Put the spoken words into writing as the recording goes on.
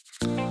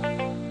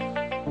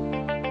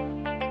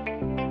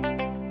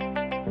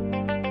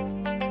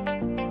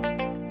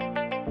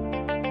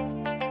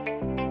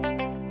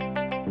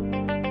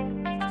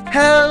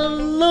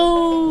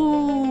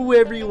Hello,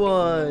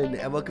 everyone,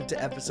 and welcome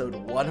to episode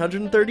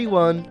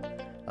 131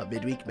 of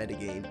Midweek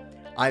Metagame.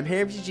 I'm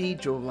HaramGG,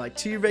 joined by my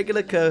two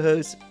regular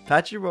co-hosts,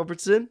 Patrick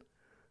Robertson.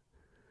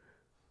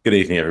 Good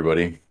evening,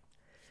 everybody.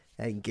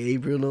 And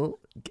Gabriel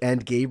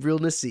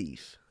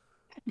Nassif.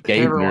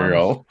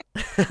 Gabriel.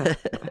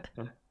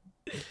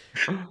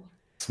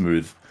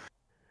 Smooth.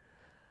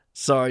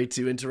 Sorry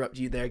to interrupt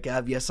you there,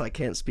 Gab. Yes, I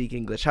can't speak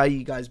English. How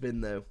you guys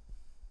been, though?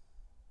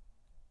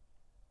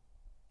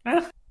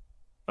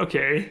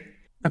 Okay.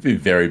 I've been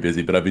very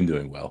busy, but I've been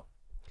doing well.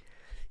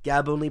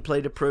 Gab only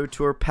played a pro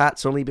tour.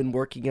 Pat's only been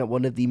working at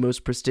one of the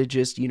most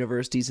prestigious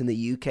universities in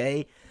the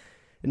UK.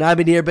 And I've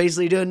been here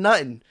basically doing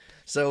nothing.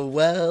 So,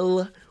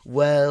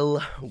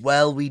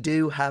 we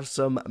do have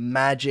some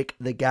Magic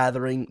the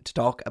Gathering to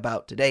talk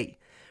about today.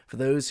 For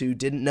those who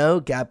didn't know,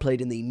 Gab played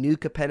in the new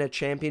Capenna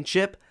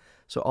Championship.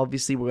 So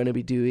obviously we're going to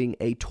be doing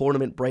a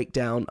tournament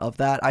breakdown of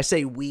that. I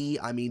say we,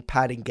 I mean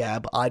Pat and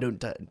Gab. I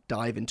don't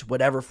dive into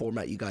whatever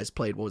format you guys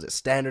played. What was it?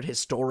 Standard,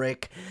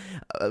 historic,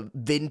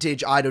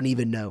 vintage? I don't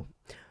even know.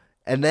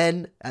 And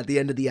then at the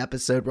end of the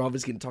episode, we're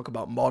obviously going to talk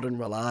about modern,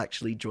 where I'll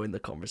actually join the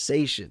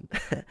conversation.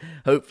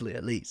 Hopefully,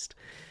 at least.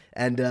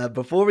 And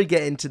before we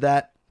get into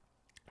that,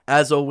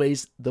 as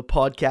always, the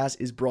podcast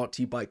is brought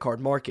to you by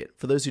Card Market.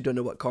 For those who don't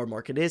know what Card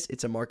Market is,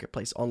 it's a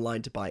marketplace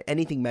online to buy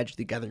anything Magic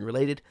the Gathering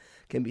related.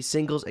 It can be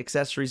singles,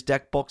 accessories,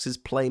 deck boxes,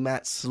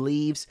 playmats,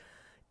 sleeves,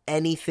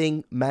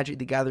 anything Magic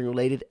the Gathering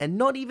related. And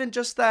not even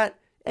just that,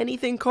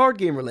 anything card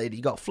game related.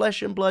 You got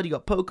Flesh and Blood, you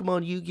got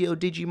Pokemon, Yu-Gi-Oh!,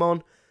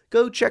 Digimon.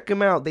 Go check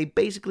them out. They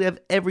basically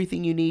have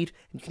everything you need.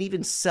 And you can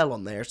even sell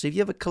on there. So if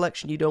you have a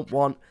collection you don't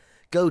want,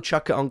 go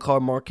chuck it on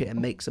Card Market and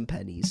make some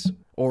pennies.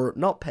 Or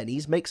not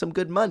pennies, make some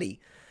good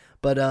money.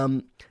 But,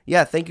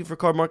 yeah, thank you for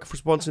Card Market for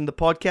sponsoring the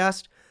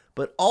podcast.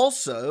 But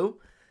also,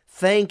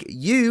 thank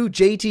you,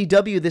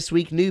 JTW, this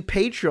week, new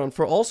Patreon,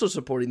 for also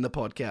supporting the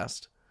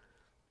podcast.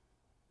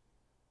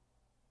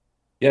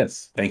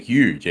 Yes, thank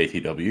you,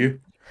 JTW.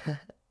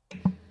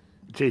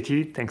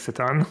 JT, thanks a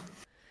ton.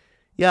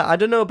 Yeah, I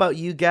don't know about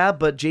you, Gab,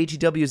 but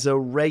JTW is a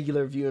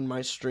regular viewer in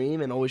my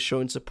stream and always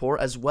showing support,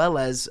 as well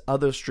as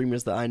other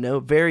streamers that I know.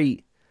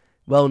 Very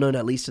well known,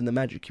 at least in the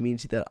Magic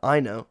community that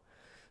I know.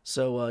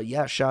 So,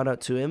 yeah, shout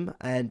out to him.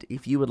 And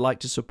if you would like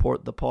to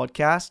support the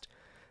podcast,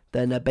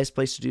 then the best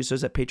place to do so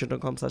is at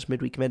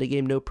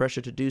patreon.com/midweekmetagame. No pressure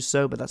to do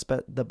so, but that's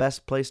the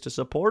best place to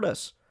support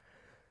us.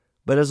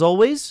 But as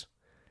always,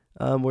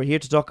 we're here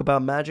to talk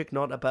about Magic,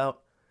 not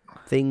about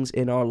things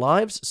in our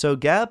lives. So,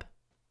 Gab,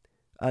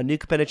 new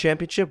Capenna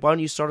Championship, why don't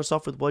you start us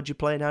off with what'd you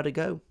play and how'd it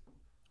go?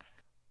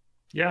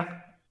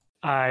 Yeah,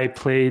 I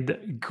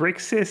played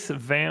Grixis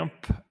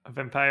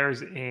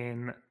Vampires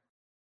in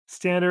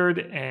Standard,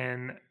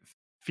 and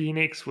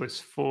Phoenix was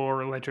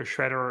for Ledger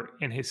Shredder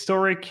in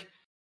Historic,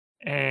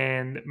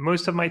 and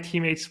most of my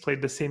teammates played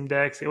the same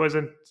decks. It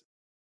wasn't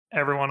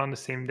everyone on the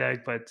same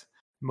deck, but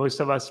most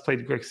of us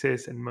played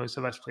Grixis and most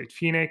of us played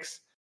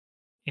Phoenix.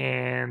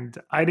 And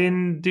I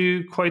didn't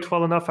do quite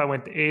well enough. I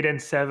went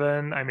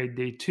 8-7. I made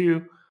day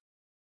 2,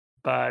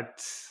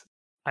 but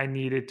I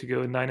needed to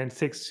go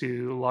 9-6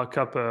 to lock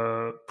up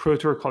a Pro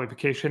Tour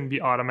qualification,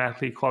 be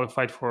automatically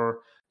qualified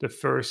for the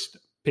first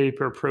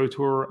paper Pro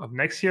Tour of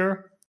next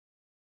year.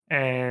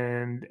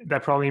 And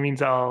that probably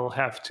means I'll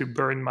have to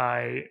burn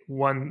my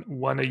one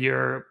a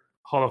year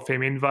Hall of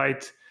Fame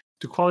invite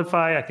to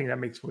qualify. I think that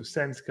makes most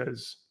sense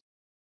because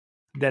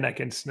then I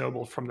can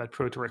snowball from that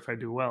Pro Tour if I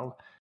do well.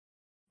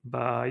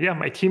 But yeah,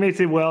 my teammates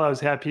did well. I was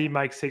happy.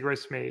 Mike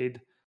Sigris made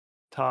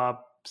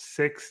top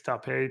 6,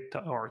 top 8,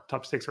 or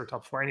top 6 or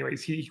top 4.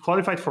 Anyways, he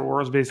qualified for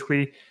Worlds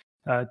basically.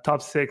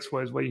 Top 6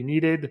 was what you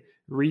needed.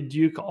 Reed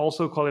Duke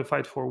also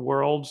qualified for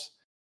Worlds.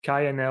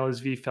 Kai and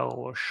LSV fell a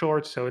little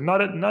short, so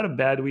not a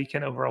bad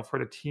weekend overall for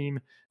the team.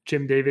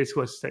 Jim Davis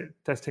was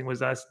testing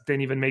with us,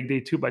 didn't even make day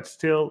 2, but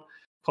still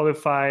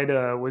qualified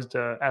with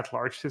the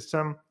at-large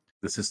system.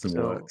 The system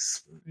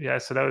works. Yeah,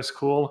 so that was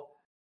cool.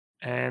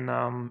 And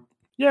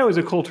yeah, it was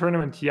a cool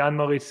tournament. Jan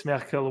Moritz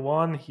Merkel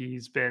won.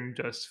 He's been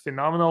just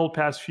phenomenal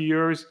past few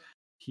years.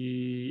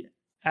 He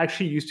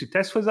actually used to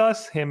test with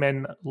us. Him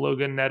and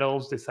Logan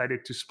Nettles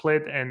decided to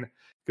split and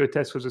go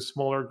test with a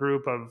smaller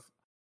group of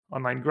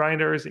online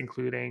grinders,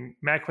 including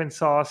Macwin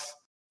Sauce,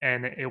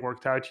 and it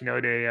worked out. You know,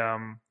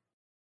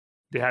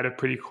 they had a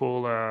pretty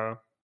cool,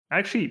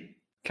 actually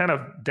kind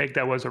of deck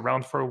that was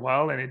around for a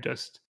while, and it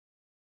just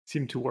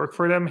seemed to work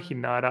for them.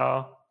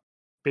 Hinata,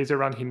 based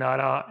around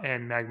Hinata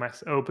and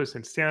Magma's Opus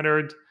in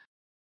Standard,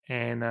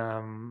 and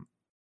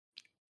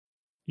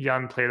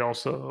Jan played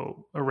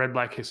also a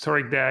red-black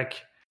historic deck.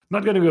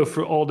 Not going to go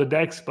through all the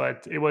decks,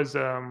 but it was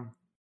kind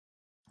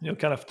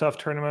of tough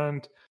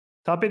tournament.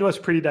 Top 8 was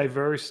pretty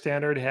diverse.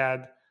 Standard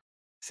had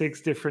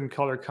 6 different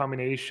color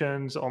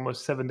combinations,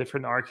 almost 7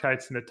 different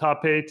archetypes in the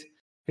top 8.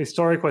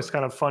 Historic was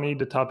kind of funny.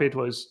 The top 8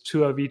 was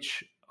 2 of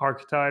each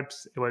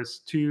archetypes. It was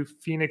 2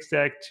 Phoenix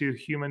deck, 2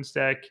 Humans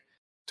deck,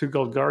 2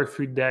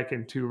 Golgari deck,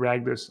 and 2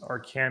 Ragdos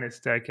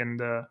Arcanist deck. And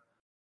the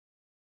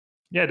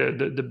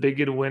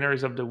big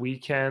winners of the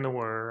weekend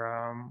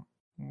were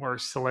were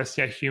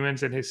Celestia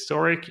humans and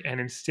historic, and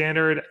in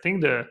standard, I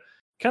think the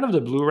kind of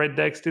the blue-red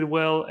decks did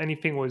well.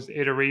 Anything was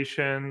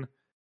iteration,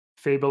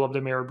 Fable of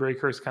the Mirror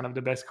Breakers, kind of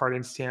the best card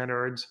in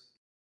standards.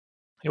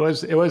 It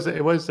was.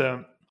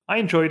 I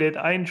enjoyed it.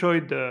 I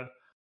enjoyed the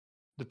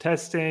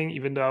testing,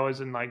 even though I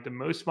wasn't like the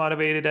most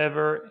motivated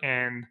ever,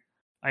 and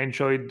I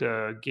enjoyed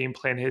the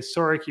gameplay and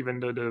historic, even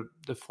though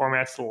the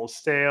format's a little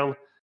stale.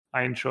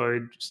 I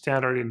enjoyed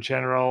standard in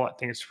general. I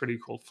think it's a pretty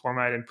cool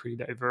format and pretty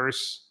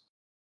diverse.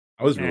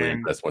 I was really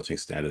impressed watching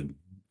standard.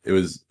 It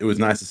was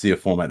nice to see a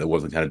format that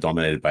wasn't kind of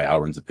dominated by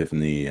Alrund's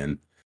Epiphany, and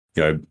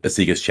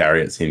Asiga's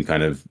Chariot seemed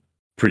kind of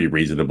pretty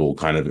reasonable,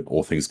 kind of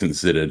all things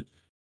considered.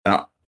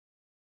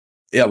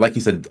 Yeah, like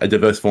you said, a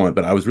diverse format,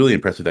 but I was really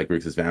impressed with that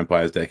Grixis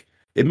Vampires deck.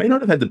 It may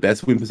not have had the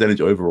best win percentage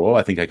overall.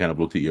 I think I kind of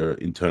looked at your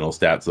internal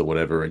stats or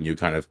whatever, and you're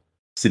kind of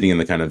sitting in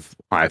the kind of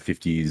high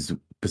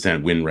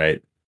 50s% win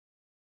rate.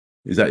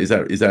 Is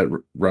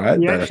that right?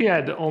 We actually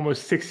had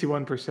almost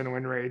 61%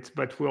 win rates,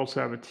 but we also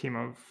have a team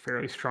of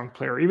fairly strong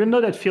players, even though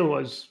that field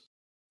was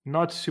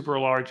not super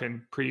large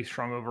and pretty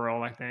strong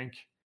overall, I think.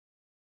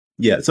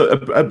 Yeah, so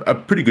a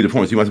pretty good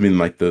performance. You must have been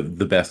like the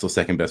best or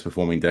second best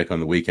performing deck on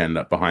the weekend,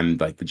 behind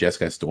like the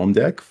Jeskai Storm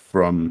deck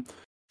from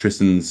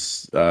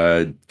Tristan's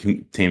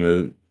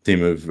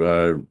team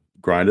of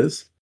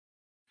grinders.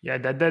 Yeah,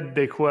 that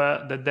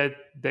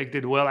deck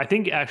did well. I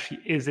think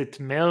actually Is It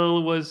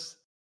Mill was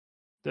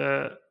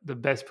the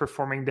best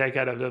performing deck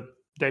out of the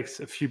decks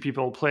a few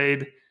people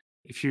played.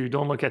 If you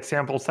don't look at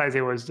sample size,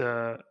 it was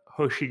the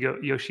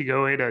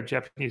Yoshigoe, the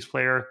Japanese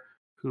player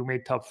who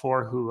made top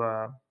 4, who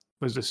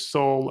was the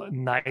sole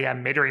Naya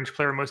mid-range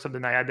player. Most of the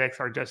Naya decks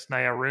are just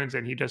Naya runes,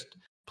 and he just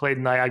played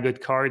Naya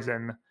good cards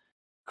and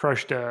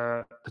crushed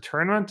the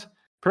tournament.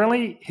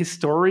 Apparently, his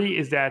story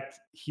is that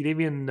he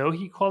didn't even know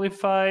he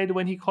qualified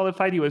when he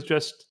qualified. He was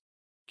just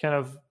kind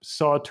of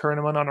saw a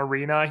tournament on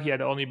Arena. He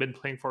had only been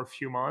playing for a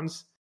few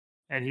months,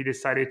 and he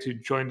decided to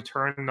join the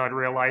tournament, not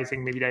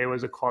realizing maybe that it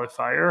was a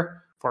qualifier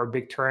for a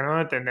big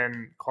tournament, and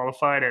then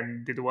qualified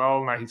and did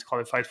well. Now he's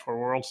qualified for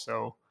Worlds.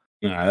 So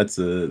yeah, that's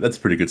a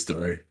pretty good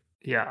story.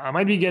 Yeah, I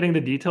might be getting the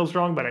details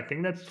wrong, but I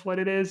think that's what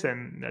it is,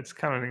 and that's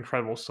kind of an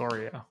incredible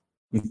story. Yeah.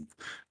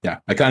 Yeah,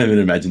 I can't even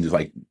imagine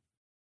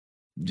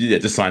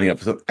just signing up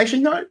for something.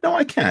 Actually, no,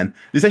 I can.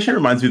 This actually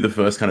reminds me of the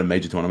first kind of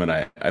major tournament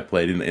I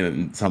played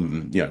in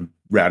some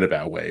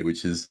roundabout way,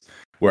 which is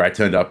where I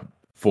turned up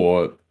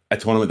for a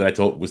tournament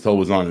that was told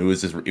was on. It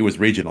was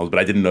regionals, but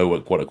I didn't know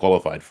what it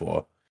qualified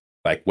for.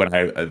 Like when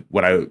I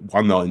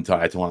won the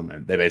entire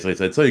tournament, they basically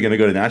said, "So you're going to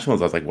go to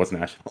nationals?" I was like, "What's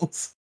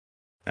nationals?"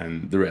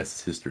 And the rest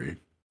is history.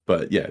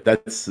 But yeah,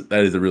 that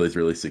is a really,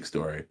 really sick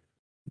story.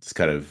 Just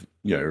kind of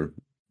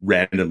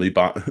randomly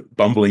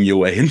bumbling your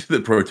way into the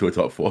Pro Tour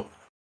top 4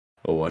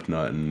 or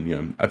whatnot,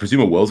 and I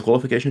presume a Worlds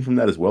qualification from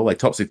that as well. Like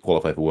top 6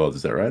 qualify for Worlds,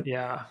 is that right?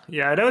 Yeah,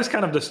 that was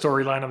kind of the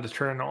storyline of the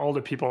tournament. All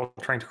the people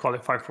trying to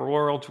qualify for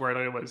Worlds,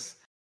 whether it was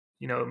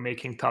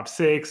making top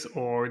 6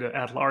 or the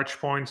at-large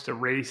points, the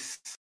race,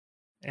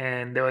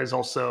 and there was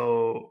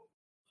also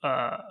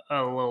a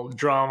little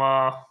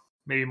drama,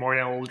 maybe more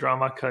than a little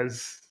drama,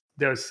 because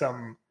there was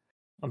some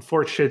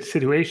unfortunate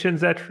situations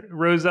that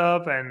rose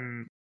up,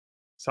 and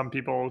some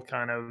people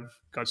kind of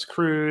got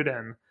screwed,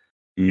 and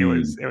it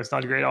was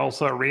not great.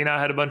 Also, Arena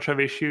had a bunch of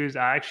issues.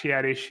 I actually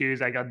had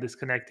issues. I got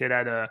disconnected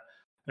at a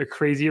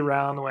crazy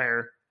round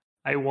where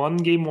I won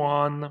game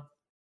 1,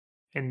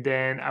 and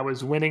then I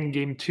was winning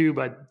game 2,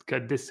 but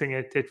got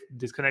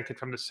disconnected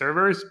from the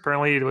servers.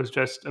 Apparently, it was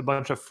just a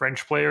bunch of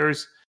French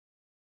players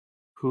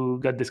who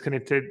got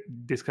disconnected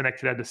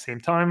at the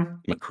same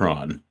time.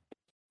 Macron.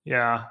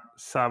 Yeah,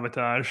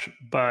 sabotage.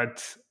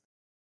 But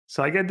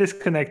so I get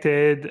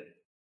disconnected.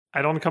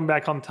 I don't come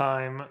back on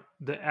time.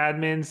 The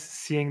admins,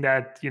 seeing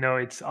that,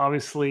 it's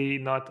obviously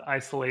not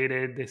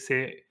isolated, they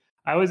say,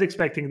 I was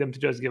expecting them to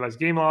just give us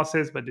game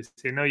losses, but they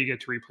say, no, you get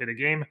to replay the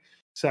game.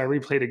 So I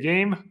replay the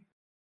game.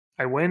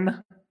 I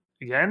win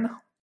again.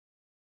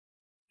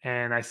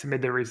 And I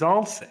submit the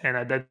results. And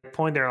at that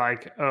point, they're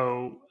like,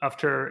 oh,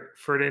 after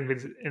further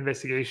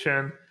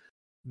investigation,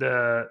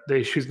 the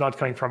issue's not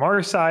coming from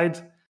our side.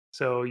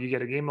 So you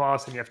get a game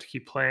loss and you have to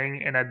keep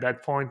playing. And at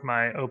that point,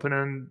 my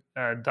opponent,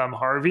 Dom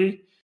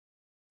Harvey,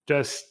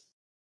 just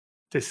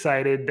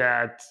decided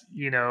that,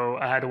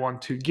 I had won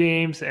 2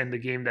 games, and the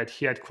game that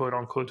he had quote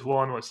unquote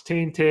won was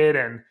tainted,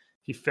 and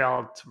it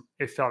felt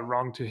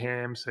wrong to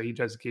him. So he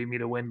just gave me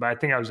the win. But I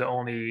think I was the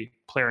only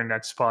player in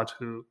that spot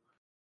who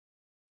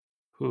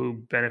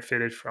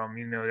benefited from,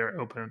 their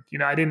opponent.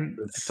 I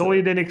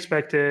totally didn't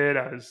expect it.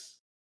 I was,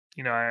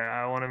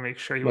 I want to make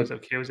sure he was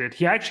okay with it.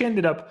 He actually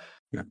ended up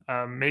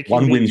making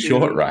 1 win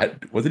short,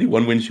 right? Wasn't he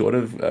 1 win short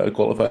of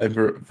qualifying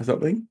for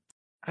something?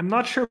 I'm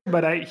not sure,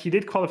 but he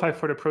did qualify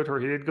for the Pro Tour.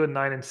 He did go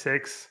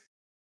 9-6.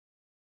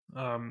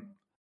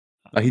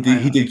 He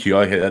did Q.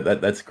 Okay,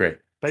 that's great.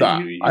 But so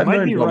you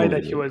might be right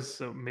that he was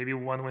maybe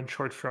 1 win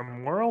short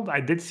from World. I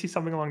did see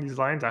something along these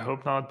lines. I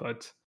hope not,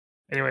 but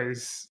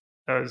anyways,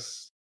 that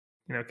was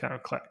kind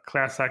of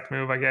class act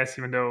move, I guess.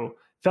 Even though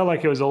it felt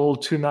like it was a little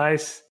too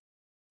nice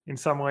in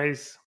some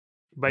ways.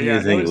 But he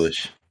is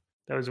English.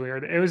 That was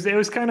weird. It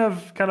was kind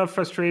of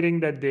frustrating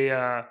that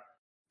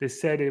they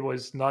said it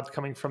was not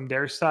coming from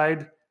their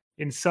side.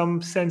 In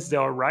some sense, they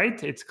are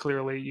right. It's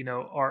clearly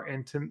our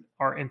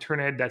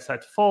internet that's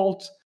at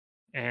fault,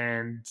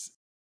 and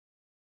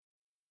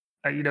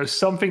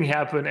something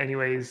happened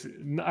anyways,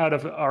 out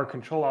of our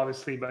control,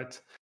 obviously.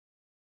 But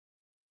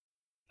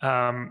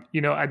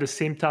at the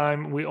same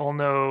time, we all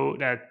know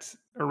that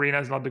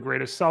Arena is not the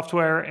greatest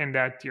software, and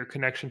that your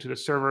connection to the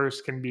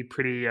servers can be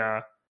pretty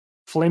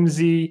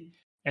flimsy,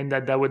 and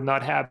that would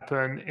not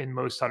happen in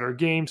most other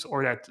games,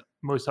 or that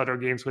most other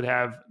games would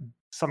have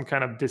some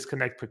kind of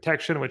disconnect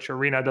protection, which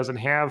Arena doesn't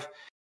have.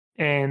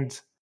 And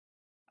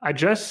I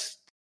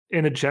just,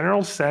 in a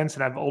general sense,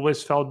 and I've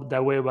always felt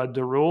that way about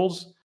the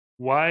rules,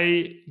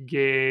 why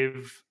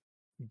give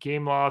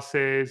game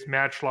losses,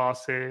 match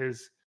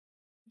losses,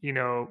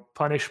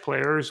 punish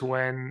players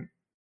when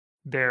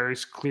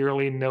there's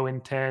clearly no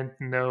intent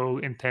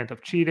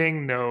of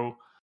cheating, no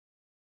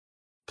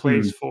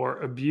place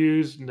for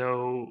abuse,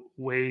 no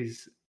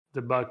ways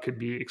the bug could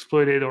be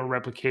exploited or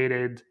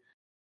replicated.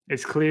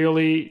 It's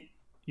clearly,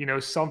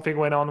 something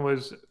went on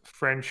with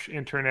French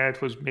internet,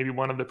 was maybe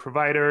one of the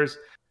providers.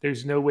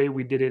 There's no way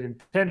we did it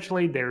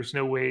intentionally. There's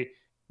no way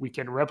we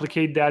can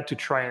replicate that to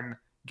try and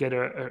get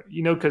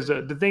because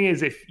the thing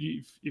is, if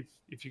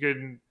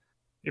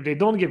they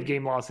don't give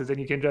game losses, then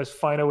you can just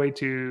find a way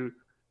to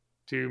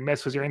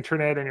mess with your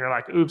internet, and you're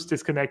like, oops,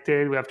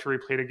 disconnected, we have to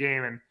replay the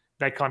game, and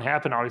that can't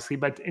happen, obviously.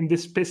 But in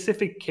this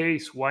specific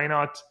case, why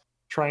not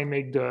try and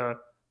make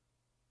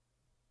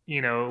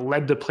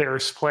let the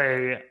players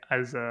play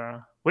as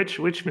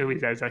which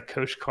movies as a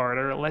Coach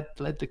Carter, let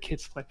the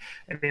kids play.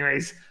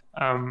 Anyways,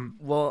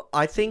 well,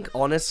 I think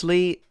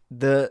honestly,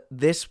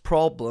 this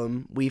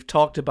problem we've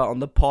talked about on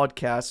the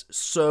podcast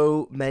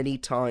so many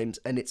times,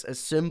 and it's a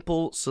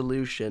simple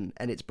solution,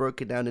 and it's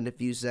broken down in a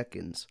few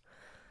seconds.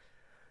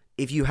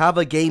 If you have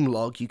a game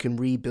log, you can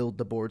rebuild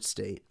the board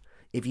state.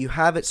 If you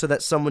have it so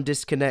that someone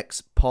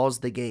disconnects, pause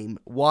the game.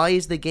 Why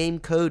is the game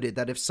coded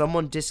that if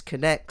someone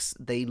disconnects,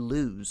 they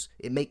lose?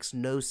 It makes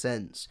no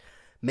sense.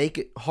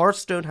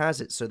 Hearthstone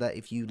has it so that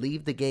if you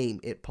leave the game,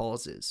 it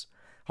pauses.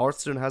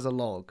 Hearthstone has a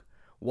log.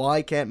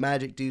 Why can't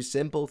Magic do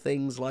simple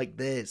things like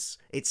this?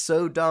 It's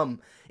so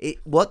dumb.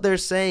 What they're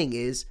saying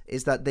is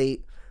that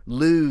they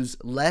lose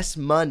less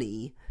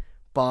money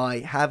by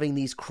having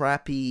these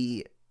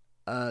crappy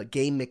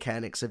game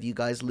mechanics of you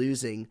guys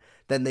losing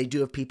than they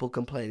do of people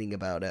complaining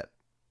about it.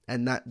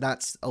 And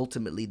that's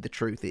ultimately the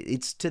truth.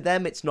 It's to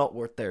them, it's not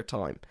worth their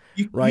time.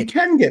 Right? You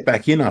can get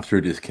back in after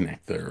a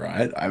disconnect, though,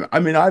 right? I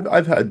mean,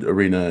 I've had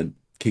Arena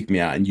kick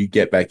me out, and you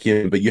get back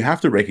in, but you have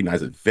to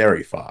recognize it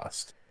very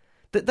fast.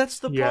 That's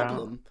the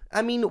problem.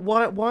 I mean,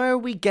 why are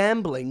we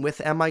gambling with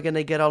am I going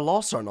to get a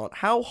loss or not?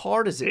 How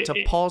hard is it to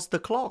pause the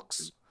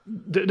clocks?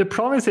 The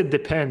problem is it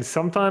depends.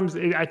 Sometimes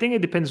I think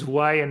it depends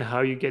why and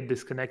how you get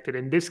disconnected.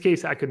 In this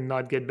case, I could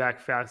not get back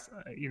fast.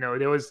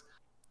 There was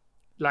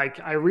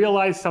I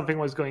realized something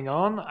was going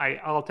on. I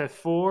Alt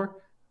F4,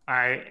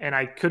 and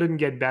I couldn't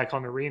get back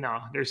on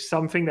Arena. There's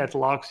something that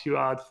locks you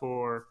out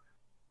for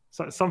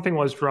something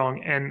was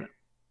wrong. And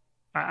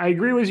I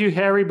agree with you,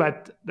 Harry,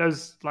 but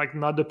that's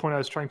not the point I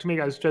was trying to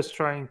make. I was just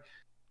trying to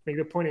make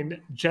the point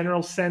in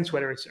general sense,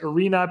 whether it's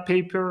Arena,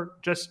 paper,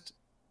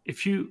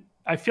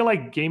 I feel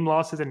like game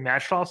losses and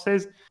match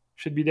losses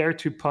should be there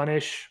to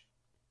punish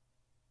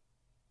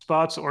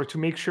spots, or to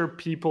make sure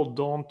people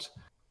don't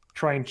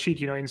try and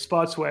cheat, in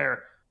spots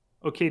where,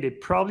 okay, they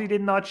probably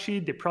did not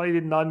cheat, they probably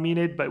did not mean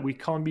it, but we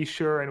can't be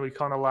sure, and we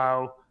can't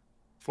allow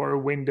for a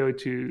window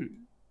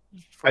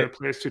for the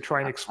players to try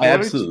and exploit.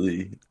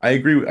 I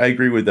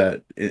agree with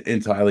that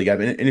entirely,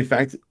 Gavin. And in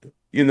fact,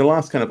 in the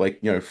last kind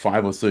of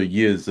 5 or so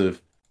years of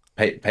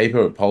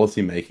paper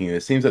policy making,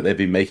 it seems like they've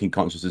been making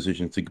conscious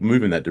decisions to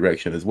move in that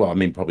direction as well. I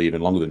mean, probably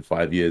even longer than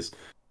 5 years.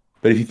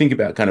 But if you think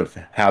about kind of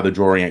how the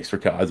drawing extra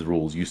cards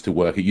rules used to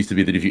work, it used to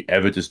be that if you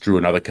ever just drew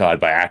another card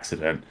by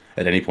accident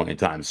at any point in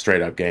time,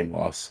 straight up game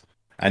loss.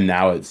 And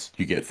now it's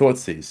you get thought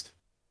seized.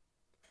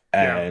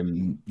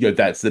 And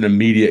that's an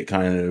immediate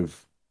kind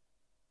of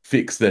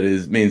fix that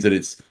means that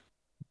it's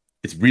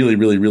really,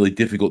 really, really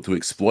difficult to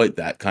exploit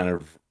that kind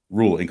of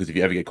ruling, because if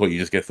you ever get caught, you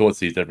just get thought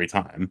seized every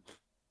time.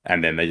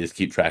 And then they just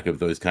keep track of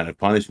those kind of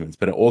punishments.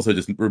 But it also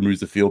just removes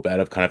the feel bad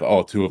of kind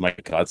of, 2 of my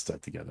cards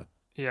stuck together.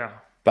 Yeah.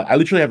 But I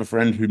literally have a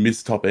friend who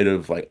missed top 8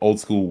 of old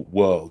school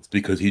Worlds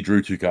because he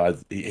drew 2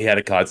 cards. He had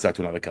a card stuck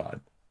to another card.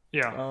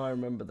 Yeah. Oh, I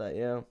remember that.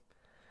 Yeah.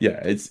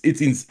 Yeah, it's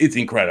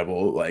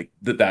incredible.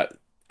 That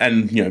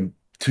and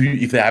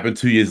if that happened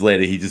 2 years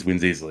later, he just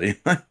wins easily.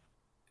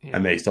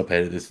 And they top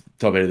 8 of this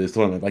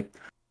tournament.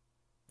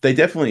 They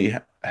definitely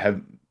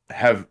have.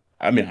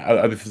 I mean,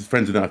 I've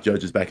friends with enough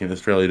judges back in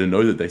Australia to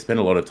know that they spend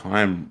a lot of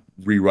time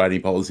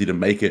rewriting policy to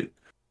make it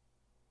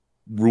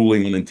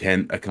ruling on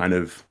intent a kind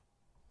of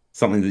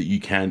something that you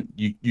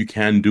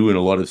can do in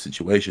a lot of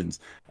situations.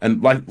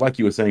 And like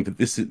you were saying, for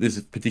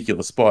this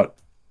particular spot,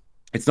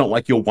 it's not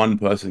like you're one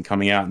person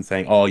coming out and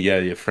saying, "Oh yeah,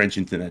 your French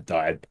internet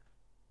died.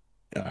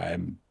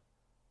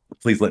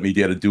 Please let me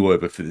get a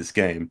do-over for this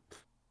game."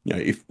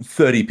 if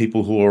 30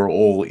 people who are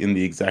all in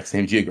the exact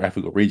same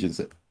geographical regions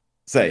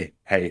say,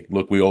 hey,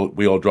 look, we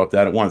all dropped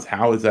out at once.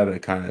 How is that a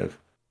kind of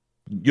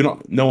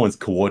no one's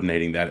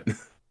coordinating that.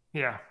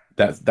 Yeah.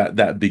 That's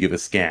that big of a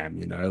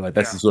scam, like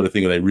that's Yeah. the sort of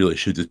thing where they really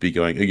should just be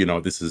going,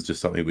 this is just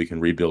something we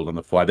can rebuild on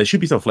the fly. There should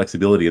be some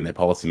flexibility in their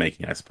policy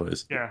making, I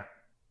suppose. Yeah.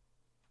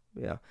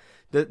 Yeah.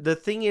 The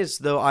thing is,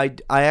 though, I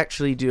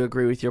actually do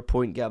agree with your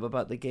point, Gab,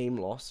 about the game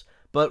loss.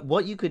 But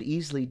what you could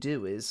easily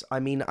do is,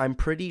 I mean, I'm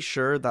pretty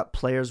sure that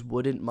players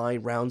wouldn't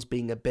mind rounds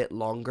being a bit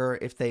longer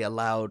if they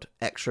allowed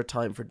extra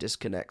time for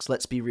disconnects.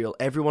 Let's be real.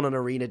 Everyone on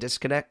Arena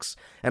disconnects,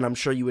 and I'm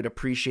sure you would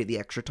appreciate the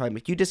extra time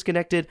if you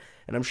disconnected,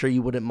 and I'm sure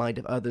you wouldn't mind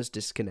if others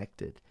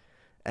disconnected.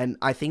 And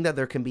I think that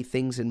there can be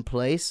things in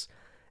place,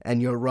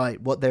 and you're right.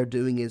 What they're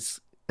doing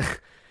is,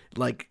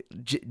 like,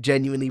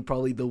 genuinely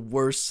probably the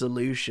worst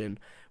solution,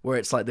 where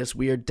it's like this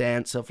weird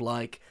dance of,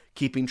 like,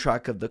 keeping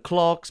track of the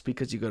clocks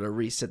because you got to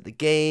reset the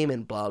game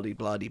and blah blah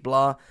blah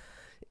blah.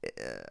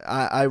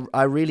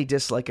 I really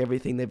dislike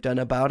everything they've done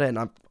about it, and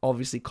I've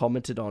obviously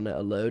commented on it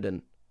a load,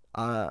 and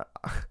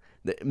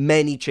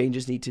many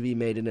changes need to be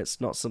made, and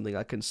it's not something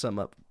I can sum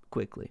up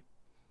quickly.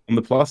 On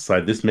the plus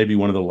side, this may be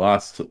one of the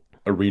last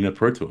Arena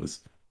Pro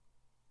Tours.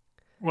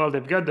 Well,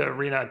 they've got the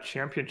Arena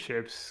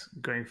Championships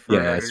going for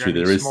that's true.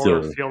 There is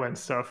smaller still field and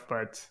stuff,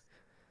 but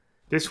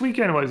this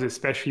weekend was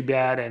especially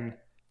bad. And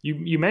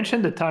you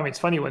mentioned the time. It's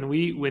funny when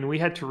we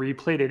had to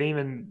replay, they didn't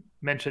even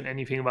mention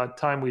anything about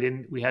time.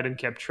 We hadn't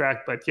kept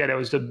track, but yeah, that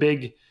was the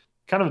big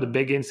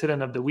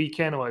incident of the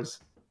weekend was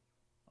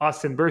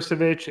Austin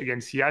Bursovic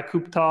against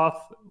Jakub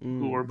Toth,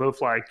 who were both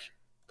like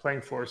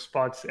playing for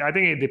spots. I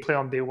think they played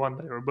on day one,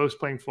 but they were both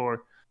playing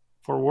for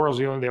Worlds.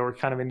 They were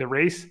kind of in the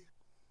race,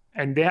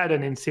 and they had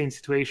an insane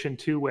situation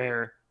too,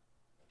 where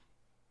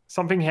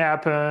something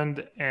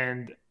happened,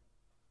 and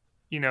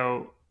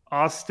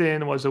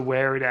Austin was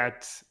aware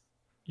that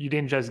you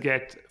didn't just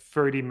get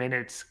 30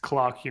 minutes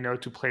clock,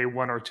 to play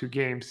one or two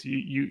games.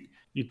 You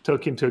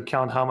took into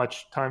account how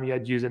much time you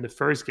had used in the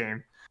first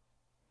game.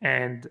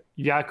 And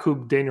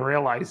Jakub didn't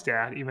realize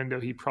that, even though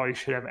he probably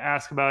should have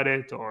asked about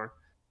it or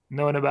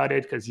known about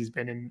it because he's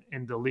been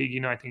in the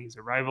league. I think he's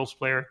a Rivals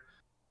player.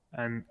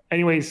 And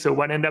anyways, so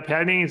what ended up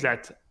happening is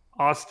that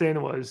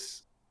Austin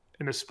was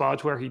in a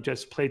spot where he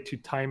just played to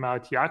time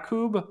out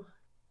Jakub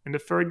in the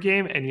third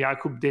game, and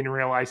Jakub didn't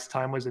realize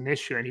time was an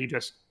issue, and he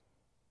just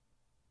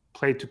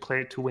played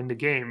to win the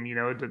game,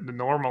 the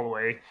normal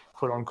way,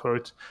 quote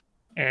unquote.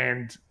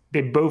 And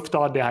they both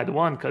thought they had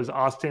won because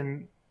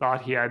Austin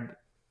thought he had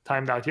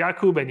timed out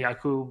Jakub, and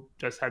Jakub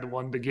just had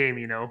won the game,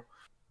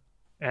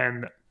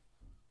 And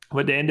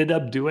what they ended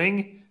up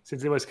doing,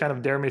 since it was kind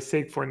of their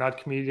mistake for not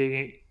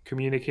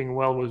communicating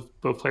well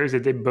with both players,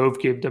 that they both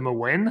gave them a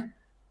win.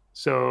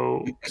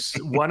 So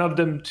one of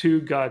them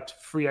two got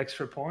 3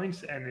 extra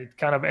points, and it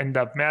kind of ended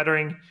up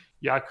mattering.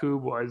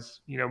 Jakub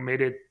was,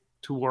 made it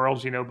to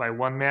Worlds, by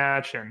one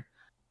match. And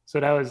so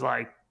that was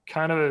like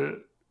kind of a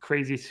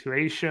crazy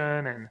situation.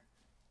 And,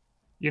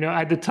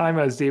 at the time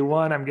as day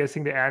one, I'm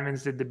guessing the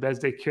admins did the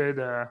best they could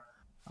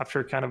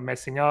after kind of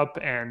messing up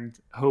and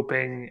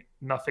hoping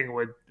nothing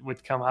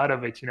would come out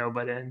of it,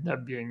 but it ended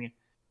up being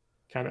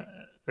kind of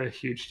a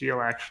huge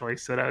deal, actually.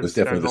 So that was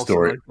definitely the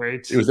story. Really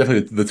great. It was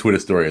definitely the Twitter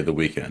story of the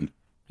weekend.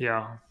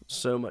 Yeah.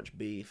 So much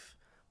beef.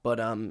 But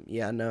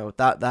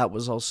that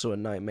was also a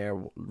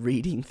nightmare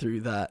reading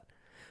through that.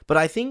 But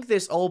I think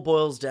this all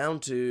boils down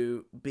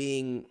to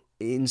being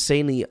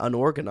insanely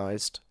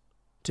unorganized,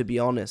 to be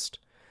honest.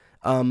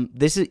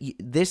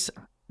 This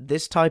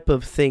type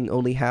of thing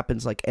only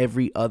happens like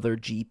every other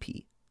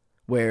GP,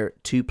 where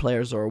 2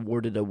 players are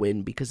awarded a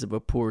win because of a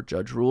poor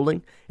judge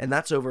ruling, and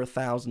that's over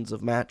thousands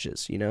of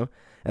matches,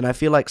 And I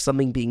feel like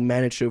something being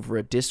managed over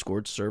a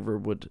Discord server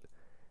would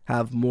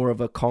have more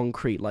of a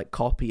concrete, like,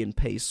 copy and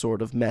paste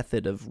sort of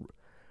method of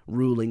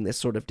ruling this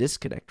sort of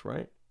disconnect,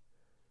 right?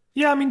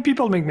 Yeah, I mean,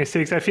 people make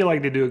mistakes. I feel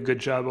like they do a good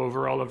job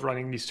overall of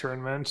running these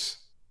tournaments.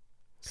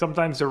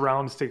 Sometimes the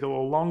rounds take a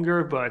little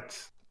longer, but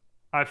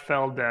I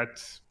felt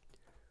that,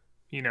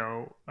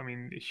 I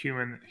mean,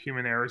 human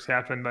errors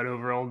happen, but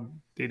overall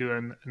they do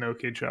an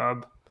okay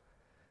job.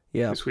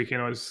 Yeah. This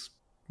weekend was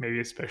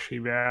maybe especially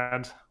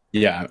bad.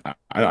 Yeah,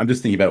 I'm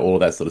just thinking about all of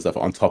that sort of stuff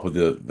on top of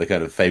the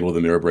kind of Fable the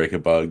Mirror Breaker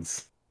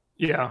bugs.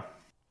 Yeah.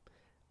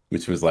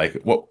 Which was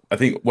like, I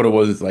think what it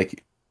was is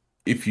like,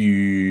 if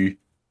you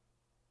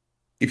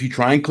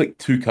try and click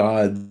 2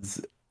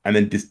 cards and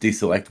then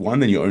deselect one,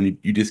 then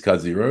you discard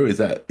 0. Is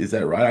that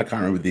right? I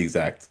can't remember the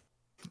exact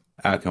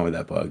outcome of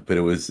that bug, but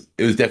it was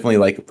definitely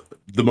like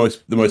the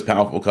most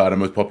powerful card and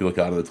most popular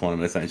card of the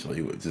tournament. Essentially,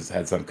 it just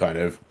had some kind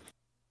of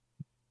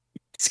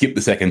skip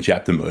the second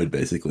chapter mode,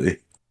 basically.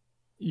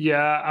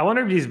 Yeah, I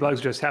wonder if these bugs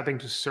just happen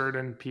to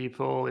certain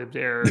people, if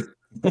they're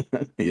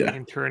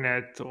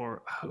internet,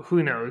 or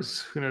who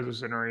knows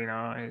with an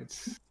Arena.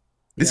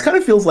 This kind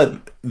of feels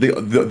like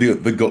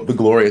the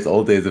glorious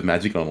old days of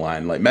Magic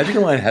Online. Like, Magic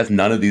Online has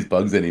none of these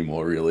bugs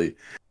anymore, really.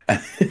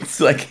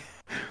 It's like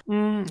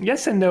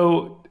yes and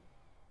no.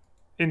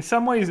 in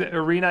some ways,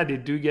 Arena, they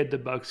do get the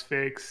bugs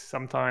fixed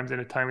sometimes in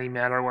a timely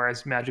manner,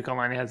 whereas Magic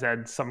Online has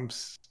had some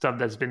stuff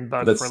that's been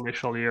bugged for That's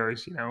literal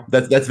years,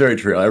 that's very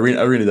true.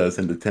 Arena does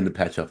tend to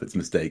patch up its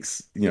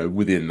mistakes,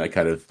 within a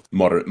kind of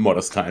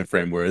modest time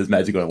frame, whereas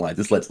Magic Online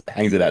just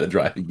hangs it out to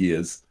dry for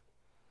years.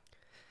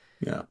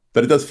 Yeah,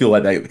 but it does feel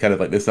like that kind of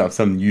like there's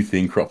some new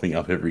thing cropping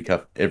up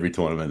every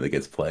tournament that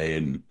gets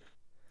played, and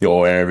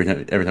or every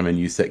time a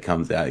new set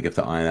comes out, you have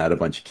to iron out a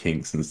bunch of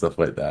kinks and stuff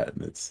like that.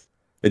 And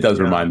it does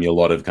Yeah. remind me a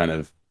lot of kind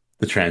of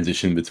the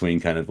transition between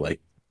kind of like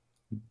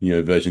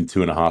version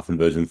 2.5 and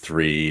version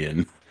 3,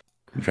 and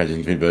the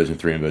transition between version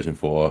 3 and version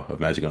 4 of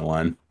Magic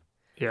Online.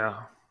 Yeah.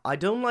 I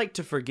don't like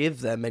to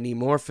forgive them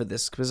anymore for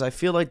this, because I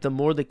feel like the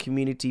more the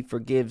community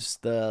forgives,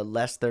 the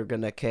less they're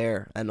gonna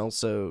care, and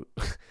also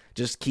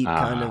just keep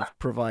kind of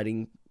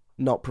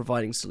not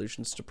providing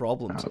solutions to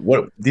problems.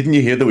 What didn't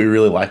you hear that we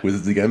really like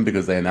Wizards again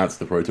because they announced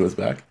the Pro Tours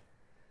back?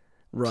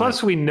 Right.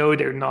 Plus, we know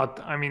they're not.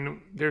 I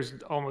mean, there's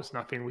almost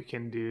nothing we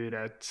can do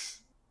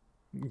that's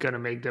gonna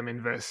make them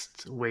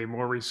invest way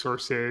more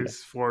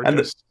resources for And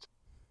just.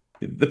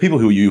 The people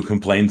who you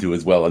complain to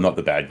as well are not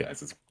the bad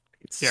guys.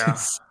 Yeah.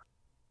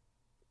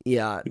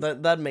 Yeah,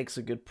 that makes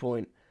a good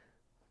point.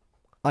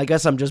 I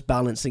guess I'm just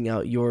balancing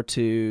out your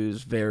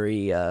two's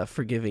very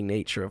forgiving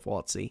nature of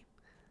WotC.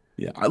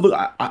 Yeah,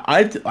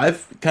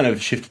 I've kind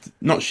of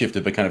not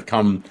shifted, but kind of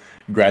come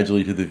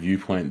gradually to the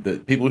viewpoint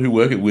that people who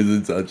work at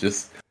Wizards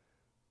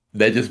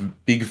they're just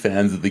big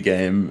fans of the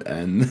game,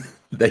 and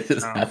they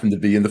just happen to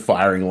be in the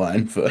firing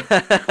line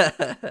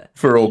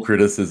for all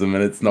criticism,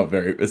 and it's not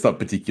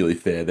particularly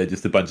fair. They're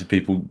just a bunch of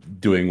people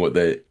doing what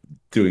they're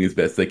doing as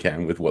best they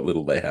can with what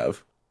little they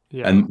have.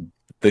 Yeah. And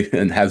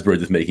Hasbro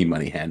just making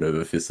money hand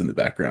over fist in the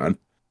background,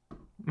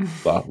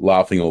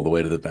 laughing all the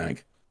way to the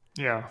bank.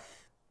 Yeah.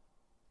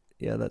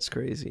 Yeah, that's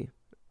crazy.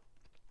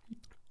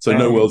 So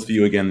no Worlds for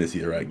you again this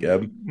year, right,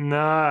 Gab? No,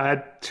 I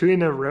had 2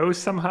 in a row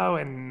somehow,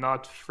 and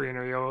not 3 in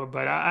a row.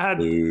 But I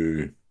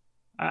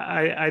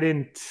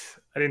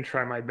didn't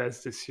try my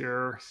best this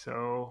year,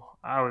 so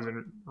I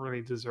wasn't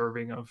really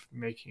deserving of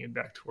making it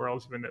back to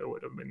Worlds, even though it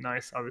would have been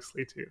nice,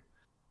 obviously, to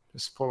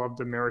just pull up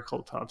the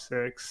miracle top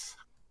 6.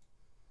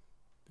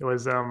 It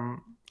was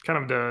kind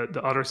of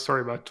the other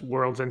story about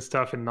Worlds and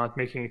stuff and not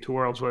making it to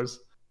Worlds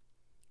was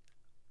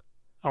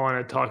I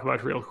want to talk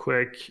about real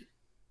quick,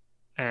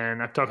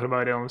 and I've talked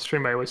about it on the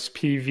stream. But it was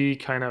PV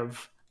kind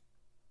of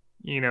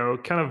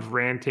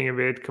ranting a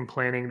bit,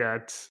 complaining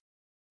that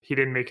he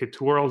didn't make it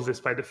to Worlds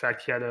despite the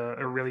fact he had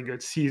a really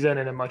good season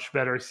and a much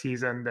better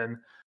season than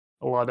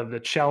a lot of the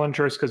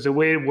challengers. Because the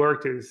way it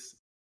worked is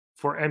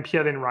for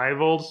MPL and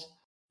Rivals,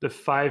 the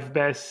 5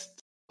 best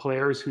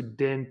players who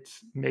didn't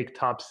make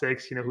top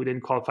 6, who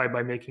didn't qualify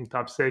by making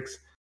top 6,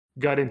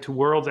 got into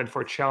Worlds, and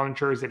for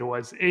challengers it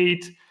was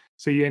 8.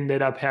 So you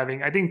ended up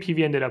having, I think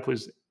PV ended up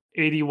with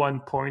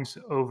 81 points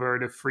over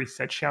the free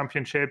set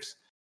championships.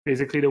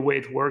 Basically, the way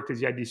it worked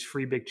is you had these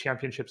 3 big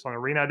championships on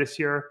Arena this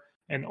year,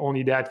 and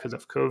only that because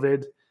of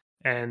COVID.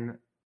 And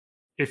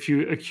if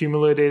you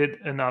accumulated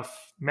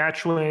enough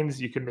match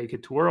wins, you could make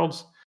it to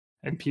Worlds.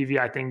 And PV,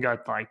 I think,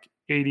 got like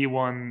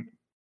 81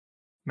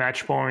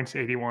 match points,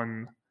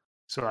 81.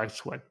 So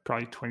that's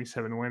probably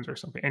 27 wins or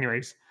something.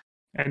 Anyways,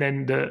 and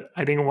then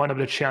I think one of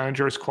the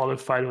challengers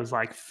qualified was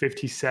like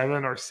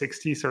 57 or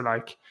 60, so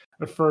like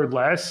a third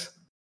less.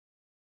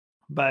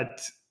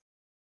 But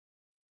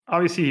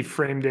obviously he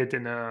framed it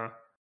in a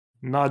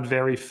not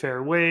very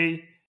fair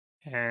way,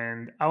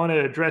 and I want to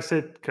address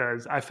it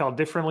because I felt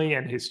differently,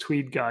 and his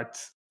tweet got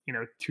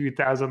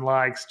 2,000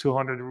 likes,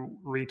 200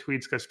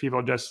 retweets because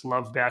people just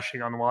love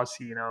bashing on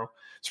WotC.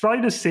 It's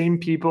probably the same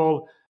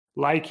people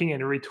liking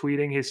and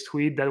retweeting his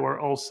tweet that were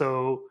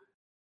also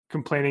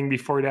complaining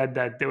before that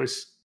there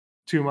was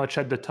too much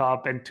at the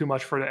top and too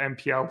much for the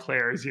MPL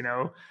players,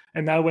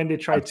 and now when they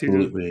try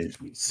to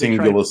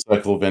singular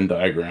circle Venn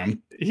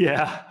diagram.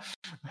 Yeah.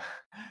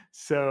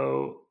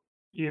 So,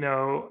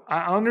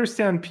 I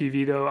understand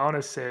PV though. I want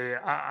to say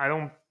I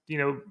don't,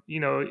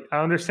 I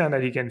understand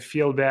that he can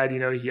feel bad.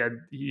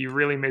 He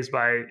really missed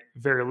by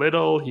very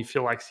little. He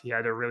feels like he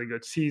had a really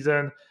good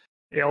season.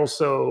 It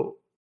also,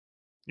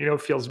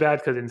 feels bad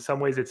because in some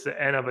ways it's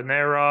the end of an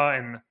era,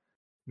 and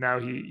now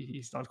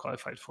he's not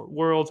qualified for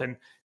Worlds. And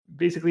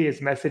basically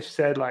his message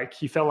said like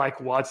he felt like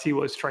WotC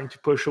was trying to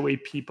push away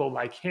people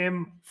like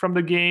him from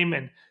the game,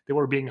 and they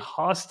were being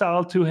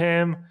hostile to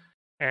him.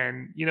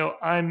 And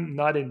I'm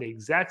not in the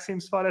exact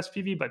same spot as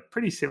PV, but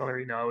pretty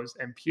similar. I was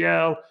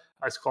MPL.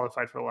 I was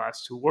qualified for the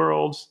last 2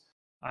 Worlds.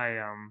 I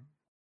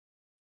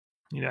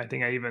I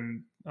think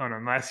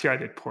last year I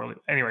did poorly.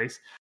 Anyways,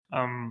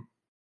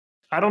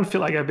 I don't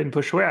feel like I've been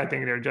pushed away. I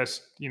think they're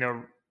just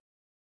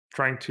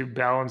trying to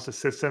balance the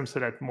system so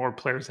that more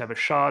players have a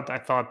shot. I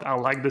thought I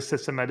liked the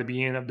system at the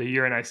beginning of the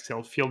year, and I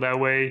still feel that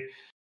way.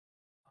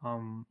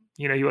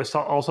 He was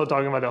also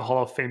talking about the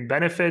Hall of Fame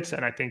benefits,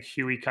 and I think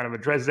Huey kind of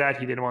addressed that.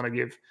 He didn't want to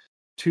give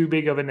too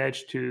big of an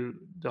edge to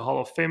the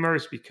Hall of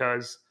Famers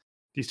because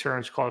these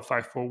tournaments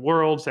qualify for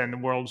Worlds, and the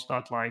Worlds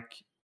not like,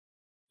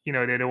 they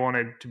don't want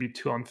it to be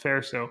too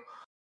unfair. So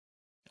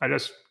I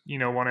just,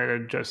 wanted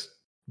to just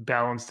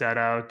balance that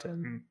out.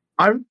 And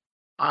I'm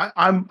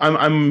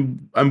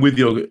I'm with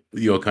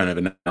your kind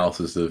of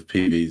analysis of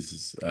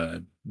PV's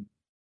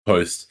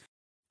post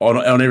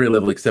on every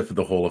level except for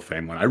the Hall of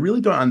Fame one. I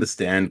really don't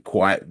understand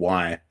quite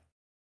why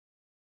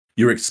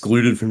you're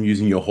excluded from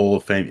using your Hall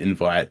of Fame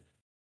invite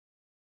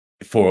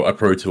for a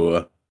Pro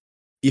Tour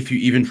if you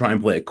even try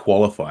and play a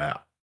qualifier.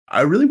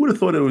 I really would have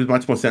thought it was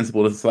much more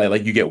sensible to say,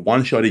 like, you get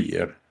one shot a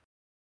year.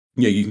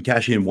 Yeah, you can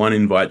cash in one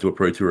invite to a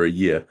Pro Tour a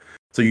year.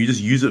 So you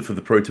just use it for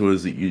the Pro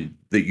Tours that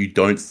you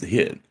don't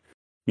hit.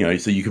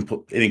 So you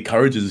can it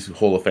encourages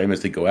Hall of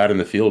Famers to go out in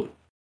the field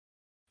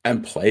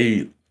and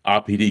play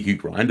RPDQ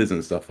grinders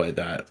and stuff like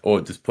that,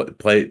 or just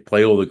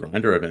play all the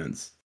grinder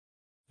events.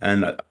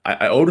 And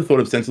I would have thought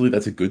ostensibly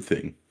that's a good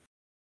thing.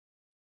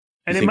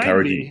 And Just it might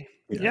encouraging,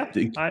 be,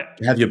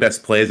 to have your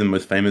best players and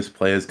most famous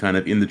players kind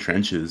of in the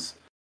trenches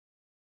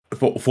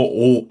for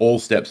all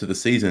steps of the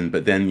season,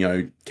 but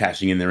then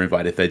cashing in their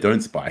invite if they don't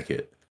spike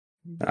it.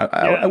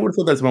 I would have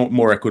thought that's a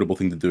more equitable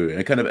thing to do,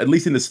 and kind of at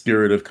least in the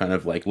spirit of kind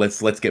of like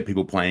let's get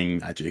people playing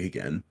Magic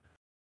again.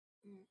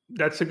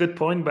 That's a good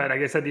point, but I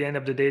guess at the end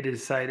of the day, they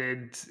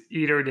decided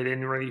either they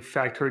didn't really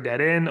factor that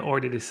in,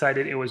 or they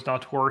decided it was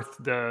not worth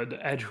the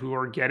edge we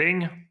were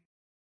getting.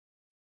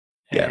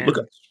 Yeah,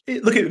 look,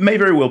 it may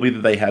very well be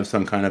that they have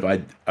some kind of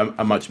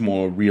a much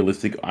more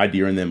realistic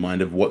idea in their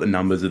mind of what the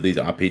numbers of these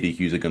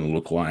RPDQs are going to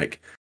look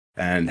like,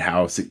 and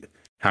how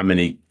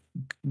many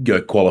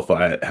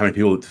qualify, how many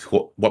people,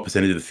 what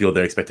percentage of the field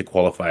they expect to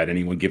qualify at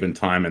any one given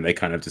time, and they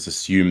kind of just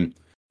assume,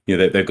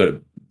 they've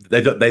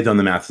done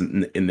the maths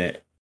in there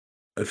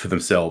for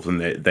themselves, and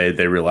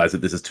they realize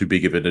that this is too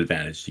big of an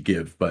advantage to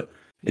give. But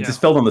it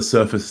just felt on the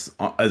surface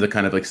as a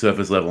kind of like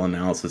surface level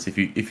analysis. If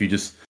you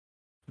just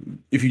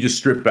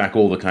strip back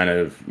all the kind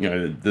of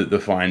the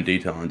fine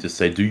detail and just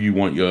say, do you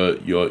want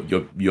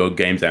your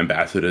game's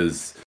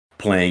ambassadors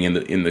playing in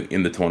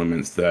the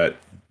tournaments that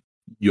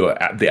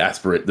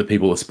the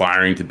people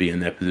aspiring to be in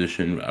their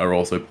position are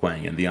also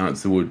playing? And the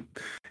answer would,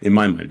 in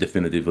my mind,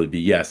 definitively be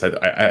yes.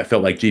 I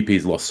felt like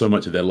GPs lost so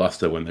much of their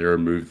luster when they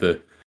removed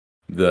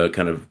the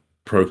kind of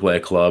pro player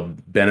club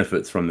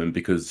benefits from them,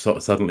 because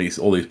suddenly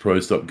all these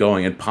pros stopped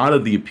going. And part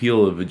of the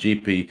appeal of a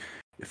GP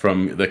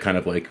from the kind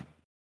of like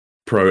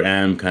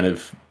pro-am kind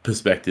of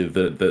perspective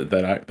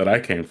that I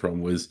came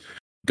from was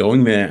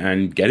going there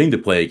and getting to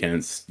play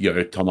against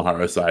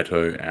Tomohiro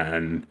Saito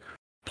and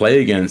play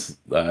against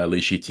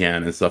Li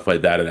Shitian and stuff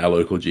like that at our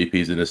local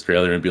GPs in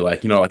Australia, and be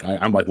like,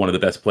 I'm like one of the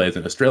best players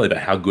in Australia, but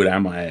how good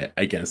am I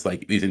against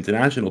like these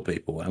international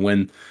people? And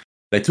when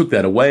they took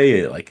that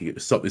away, like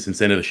it stopped this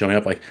incentive of showing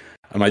up. Like,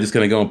 am I just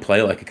going to go and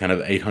play like a kind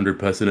of 800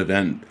 person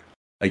event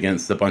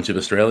against a bunch of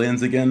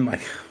Australians again?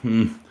 Like,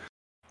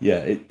 yeah,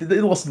 it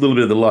lost a little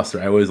bit of the luster.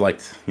 I always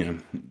liked,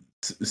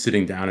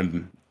 sitting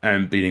down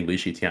and beating Li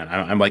Shitian.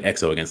 I'm like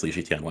EXO against Li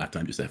Shitian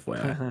lifetime, just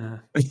FYI.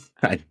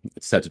 I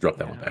just had to drop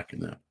that one back in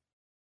there.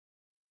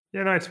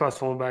 Yeah, no, it's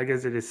possible, but I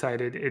guess they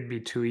decided it'd be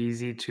too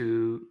easy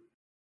to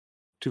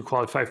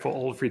qualify for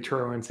all free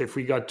tournaments if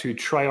we got to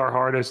try our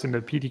hardest in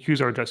the PTQs,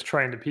 or just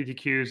try in the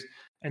PTQs,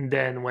 and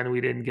then when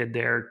we didn't get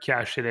there,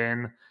 cash it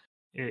in.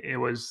 It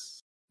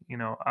was,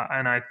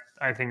 and I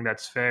think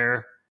that's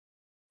fair.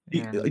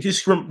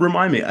 Just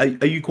remind me,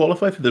 are you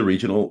qualified for the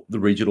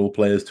regional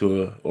players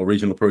tour or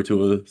regional pro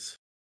tours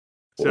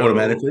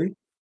automatically?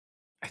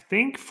 I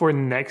think for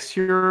next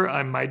year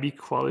I might be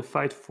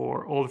qualified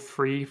for all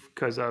three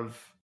because of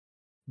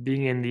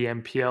being in the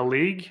MPL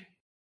league.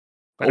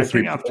 But all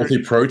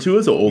three pro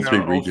tours or all three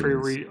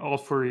regionals? All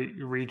three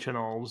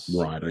regionals.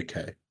 Right.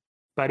 Okay.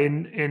 But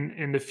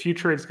in the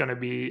future, it's going to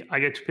be I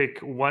get to pick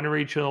one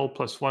regional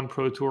plus one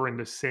pro tour in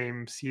the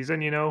same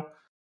season,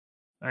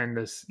 and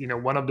this,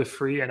 one of the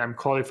three, and I'm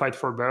qualified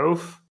for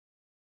both,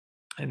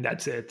 and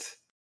that's it.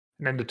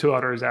 And then the two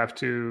others have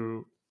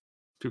to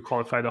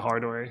qualify the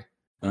hard way.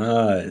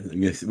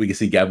 We can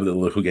see Gab at the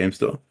local game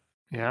store.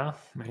 Yeah,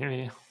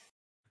 maybe.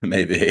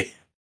 Maybe.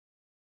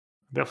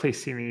 Definitely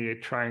see me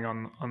trying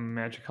on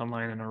Magic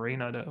Online and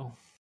Arena though.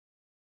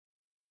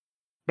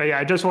 But yeah,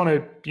 I just want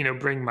to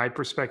bring my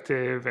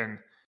perspective and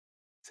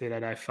say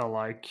that I felt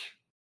like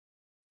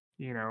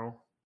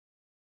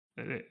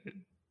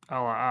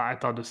I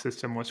thought the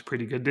system was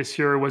pretty good this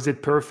year. Was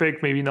it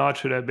perfect? Maybe not.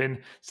 Should have been,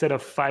 instead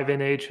of 5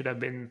 and 8, should have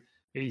been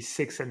maybe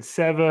 6 and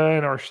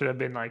 7, or should have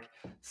been like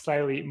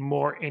slightly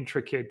more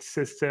intricate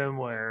system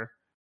where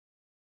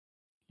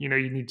you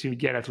need to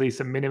get at least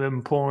a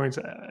minimum points.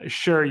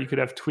 Sure, you could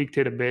have tweaked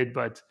it a bit,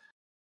 but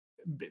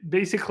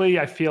basically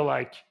I feel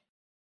like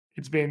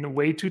it's been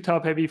way too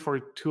top heavy for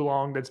too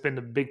long. That's been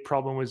the big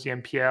problem with the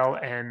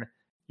MPL. And,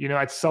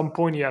 at some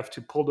point you have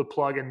to pull the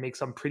plug and make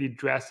some pretty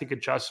drastic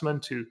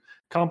adjustment to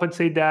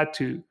compensate that,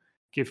 to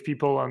give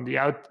people on the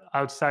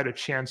outside a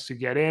chance to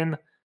get in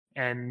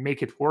and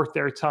make it worth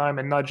their time,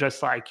 and not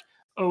just like,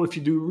 oh, if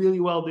you do really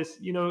well this,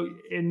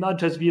 and not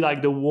just be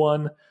like the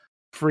one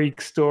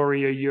freak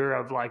story a year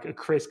of like a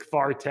Chris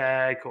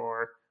Kvartek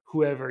or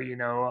whoever,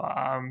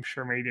 I'm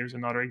sure maybe there's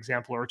another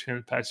example or two in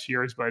the past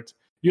years, but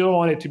you don't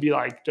want it to be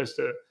like just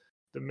the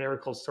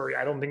miracle story.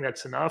 I don't think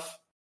that's enough.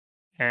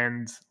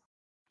 And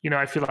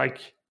I feel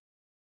like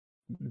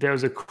there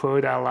was a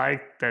quote I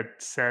like that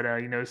said,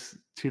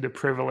 to the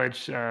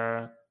privileged,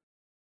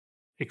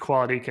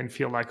 equality can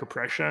feel like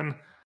oppression.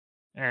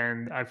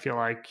 And I feel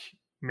like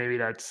maybe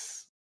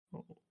that's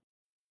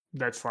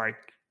like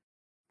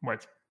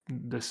what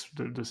the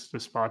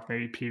spot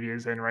maybe PV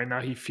is in right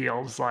now. He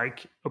feels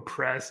like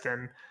oppressed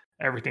and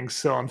everything's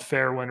so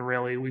unfair when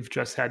really we've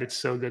just had it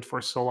so good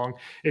for so long.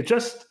 It's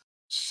just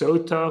so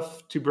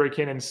tough to break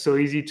in and so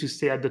easy to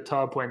stay at the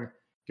top when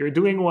you're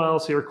doing well,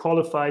 so you're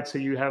qualified, so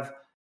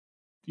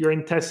you're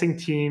in testing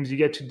teams, you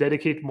get to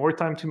dedicate more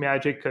time to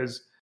Magic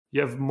because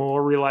you have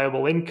more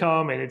reliable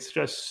income, and it's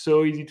just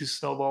so easy to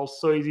snowball,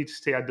 so easy to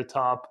stay at the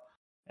top.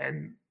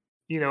 And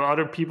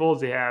other people,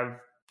 they have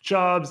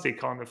jobs, they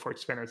can't afford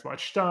to spend as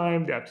much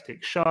time, they have to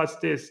take shots,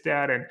 this,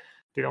 that, and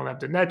they don't have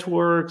the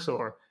networks,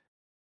 or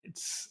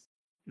it's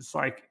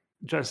like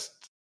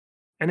just,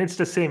 and it's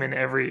the same in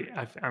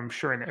I'm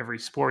sure in every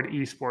sport,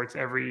 esports,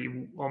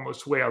 every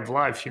almost way of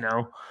life.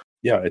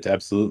 Yeah, it's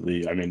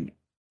absolutely. I mean,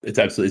 it's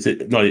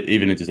not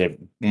even in just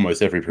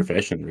almost every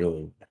profession,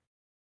 really.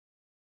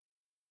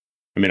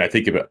 I mean, I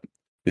think about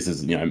this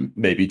is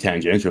maybe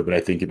tangential, but I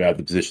think about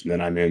the position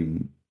that I'm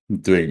in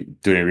doing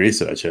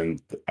research,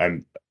 and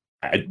I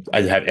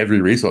have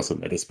every resource at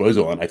my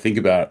disposal, and I think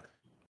about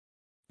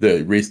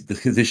the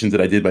positions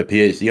that I did my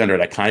PhD under,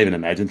 and I can't even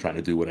imagine trying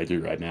to do what I do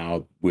right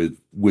now with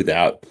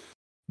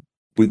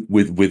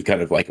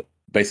kind of like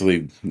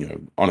basically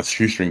on a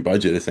shoestring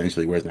budget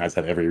essentially, whereas now I just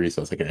have every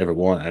resource I can ever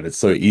want, and it's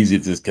so easy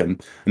to just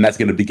and that's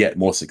going to beget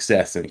more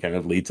success and kind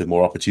of lead to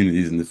more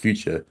opportunities in the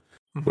future.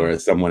 Mm-hmm.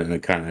 Whereas someone in a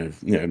kind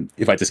of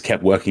if I just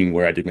kept working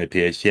where I did my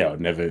PhD, I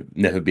would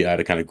never be able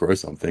to kind of grow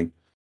something.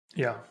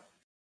 Yeah.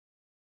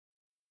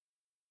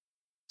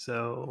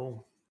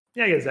 So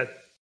yeah, I guess that,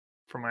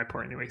 for my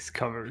part anyways,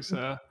 covers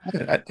I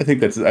think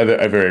that's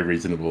a very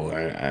reasonable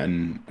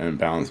and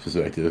balanced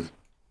perspective.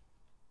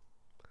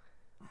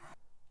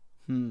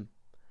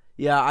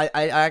 Yeah,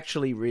 I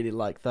actually really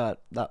like that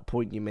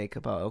point you make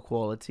about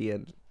equality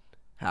and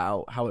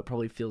how it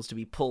probably feels to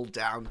be pulled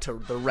down to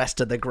the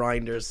rest of the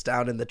grinders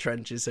down in the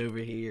trenches over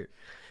here.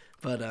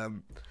 But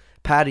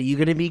Pat, are you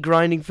going to be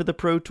grinding for the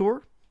Pro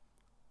Tour?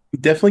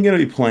 Definitely going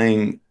to be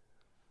playing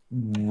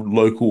the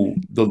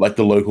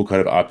local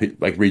kind of RP,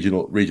 like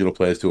regional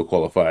players to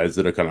qualifiers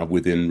that are kind of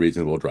within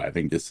reasonable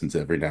driving distance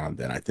every now and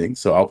then, I think.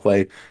 So I'll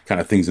play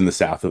kind of things in the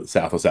south or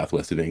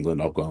southwest of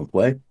England. I'll go and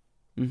play.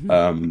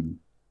 Mm-hmm.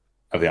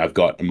 I think I've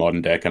got a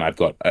modern deck, and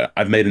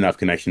I've made enough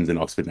connections in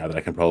Oxford now that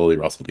I can probably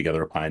rustle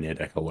together a Pioneer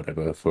deck or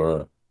whatever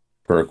for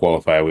a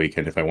qualifier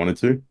weekend if I wanted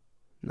to.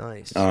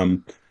 Nice. I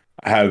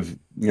have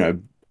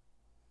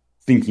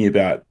thinking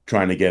about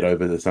trying to get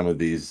over to some of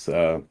these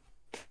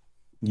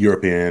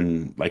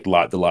European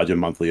the larger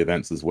monthly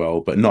events as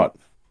well, but not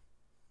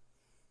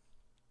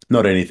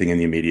anything in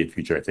the immediate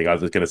future. I think I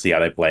was just going to see how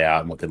they play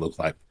out and what they look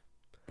like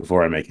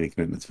before I make any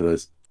commitments for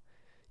this.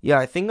 Yeah,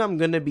 I think I'm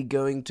going to be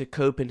going to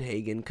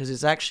Copenhagen because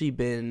it's actually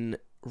been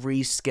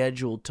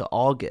rescheduled to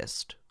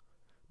August,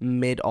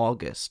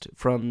 mid-August,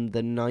 from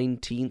the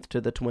 19th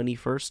to the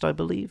 21st, I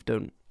believe.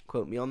 Don't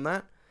quote me on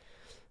that.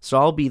 So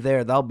I'll be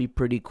there. That'll be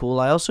pretty cool.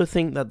 I also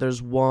think that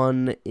there's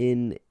one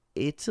in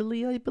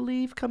Italy, I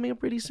believe, coming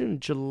up pretty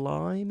soon.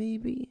 July,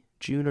 maybe?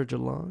 June or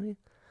July?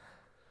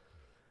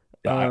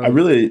 Yeah, I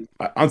really,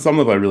 on some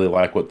level, I really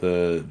like what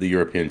the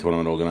European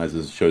tournament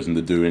organizers chosen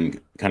to do in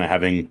kind of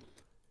having...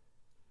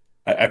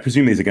 I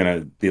presume these are going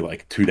to be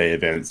like 2-day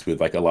events with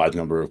like a large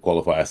number of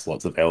qualifier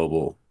slots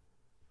available.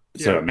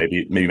 So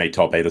maybe make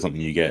top 8 or something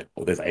you get,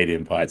 or there's 8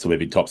 invites, or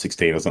maybe top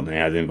 16 or something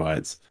has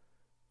invites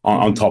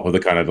on top of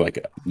the kind of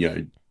like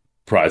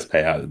prize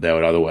payout that they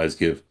would otherwise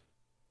give.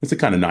 It's a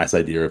kind of nice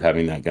idea of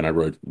having that kind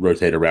of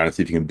rotate around and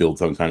see if you can build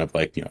some kind of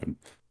like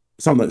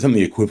something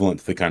equivalent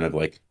to the kind of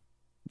like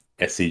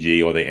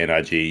SCG or the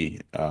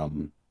NRG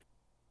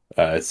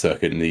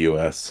circuit in the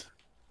US.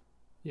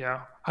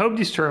 Yeah, I hope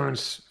these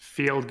tournaments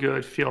feel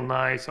good, feel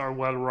nice, are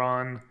well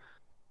run.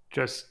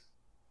 Just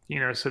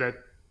so that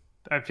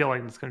I feel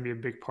like it's going to be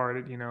a big part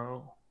of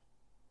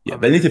Yeah,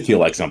 they need to feel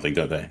like something,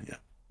 don't they? Yeah.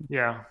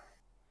 Yeah.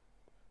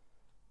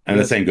 And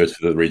the same goes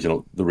for the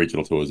regional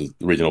tours, the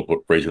regional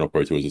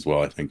pro tours as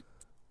well, I think.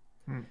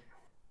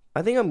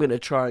 I think I'm going to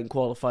try and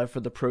qualify for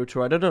the Pro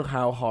Tour. I don't know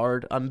how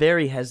hard. I'm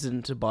very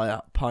hesitant to buy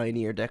a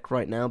Pioneer deck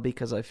right now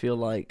because I feel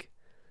like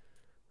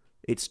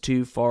it's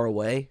too far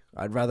away.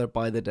 I'd rather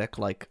buy the deck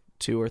like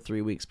 2 or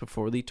 3 weeks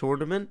before the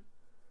tournament.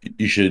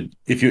 You should,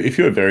 if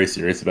you're very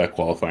serious about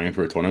qualifying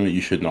for a tournament,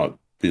 you should not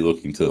be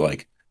looking to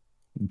like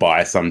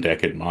buy some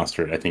deck and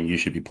master it. I think you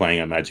should be playing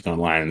at Magic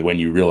Online, and when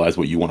you realize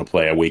what you want to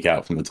play a week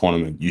out from the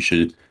tournament, you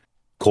should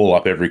call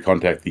up every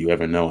contact that you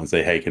ever know and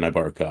say, "Hey, can I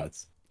borrow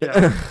cards?"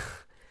 Yeah,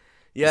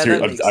 yeah,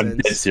 that makes sense. I'm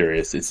dead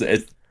serious. It's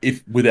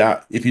if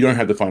you don't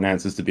have the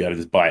finances to be able to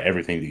just buy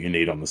everything that you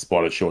need on the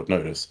spot at short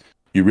notice,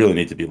 you really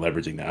need to be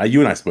leveraging that.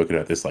 You and I spoke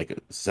about this like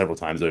several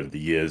times over the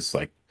years,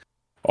 like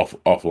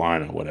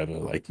offline or whatever.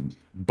 Like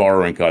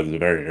borrowing cards is a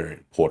very, very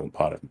important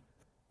part of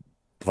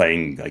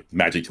playing like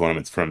Magic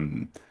tournaments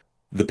from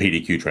the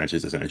PDQ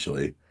trenches,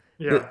 essentially.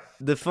 Yeah.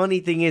 The funny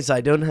thing is,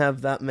 I don't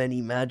have that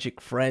many Magic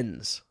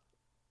friends.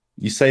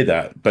 You say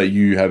that, but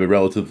you have a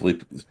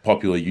relatively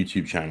popular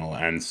YouTube channel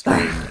and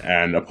stream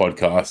and a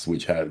podcast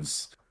which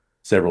has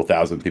several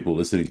thousand people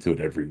listening to it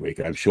every week.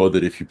 I'm sure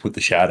that if you put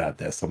the shout out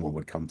there, someone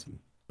would come to you.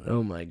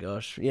 Oh my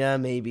gosh. Yeah,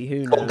 maybe.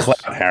 Who Call knows?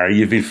 clout, Harry.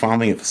 You've been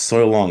farming it for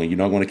so long and you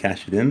don't want to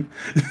cash it in?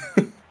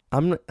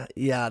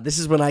 Yeah, this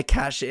is when I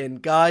cash in.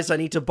 Guys, I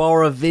need to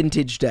borrow a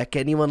vintage deck.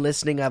 Anyone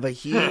listening, I have a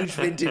huge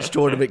vintage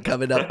tournament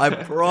coming up. I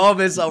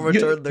promise I'll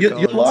return the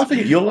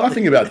cards. You're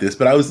laughing about this,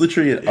 but I was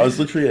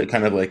literally at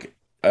kind of like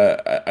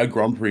a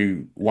Grand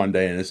Prix one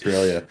day in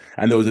Australia,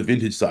 and there was a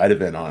vintage side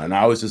event on, and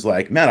I was just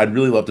like, man, I'd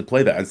really love to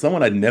play that. And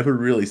someone I'd never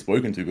really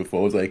spoken to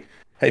before was like,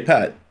 hey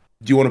Pat,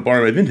 do you want to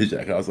borrow my vintage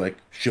deck? And I was like,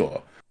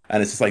 sure.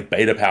 And it's just like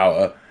beta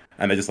power,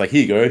 and they're just like,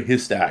 here you go,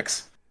 here's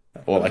stacks,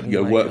 or like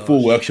you go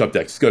full workshop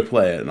decks, go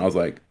play it. And I was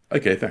like,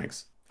 okay,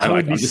 thanks. And I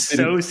would like, be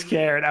so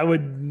scared. I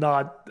would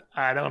not.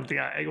 I don't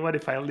think. What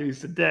if I lose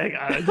the deck?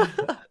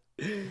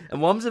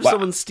 And what if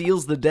someone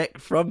steals the deck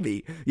from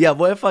me? Yeah,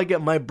 what if I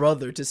get my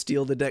brother to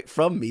steal the deck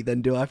from me?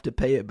 Then do I have to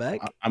pay it back?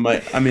 Am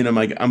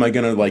I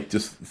gonna like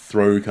just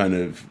throw kind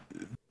of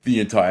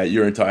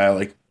your entire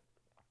like,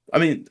 I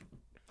mean,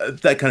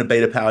 that kind of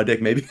beta power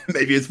deck, maybe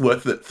it's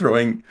worth it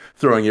throwing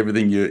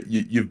everything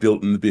you've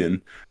built in the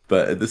bin.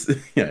 But this,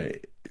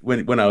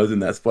 when I was in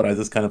that spot, I was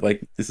just kind of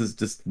like, this is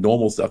just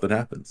normal stuff that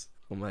happens.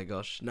 Oh my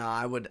gosh. No,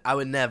 I would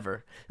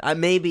never. I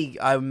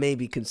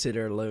maybe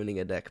consider loaning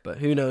a deck, but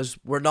who knows?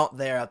 We're not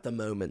there at the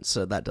moment,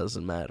 so that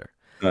doesn't matter.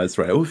 No, that's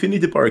right. Well, if you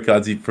need to borrow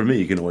cards from me,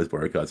 you can always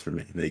borrow cards from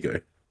me. There you go.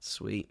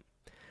 Sweet.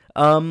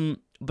 But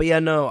yeah,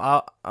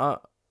 no,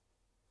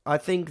 I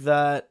think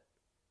that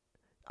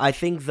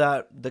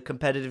the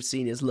competitive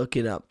scene is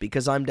looking up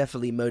because I'm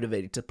definitely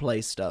motivated to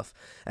play stuff.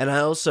 And I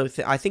also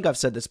I think I've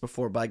said this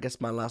before, but I guess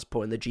my last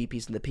point, the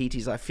GPs and the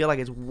PTs, I feel like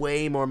it's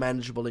way more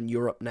manageable in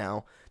Europe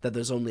now that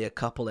there's only a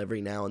couple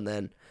every now and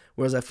then.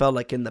 Whereas I felt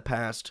like in the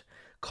past,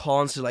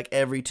 constantly, like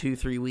every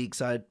 2-3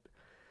 weeks, I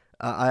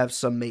have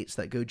some mates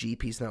that go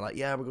GPs and they're like,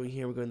 yeah, we're going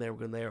here, we're going there, we're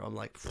going there. I'm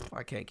like,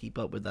 I can't keep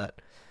up with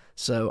that.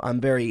 So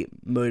I'm very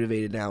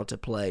motivated now to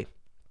play.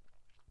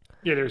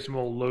 Yeah, there's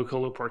more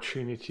local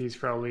opportunities,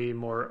 probably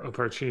more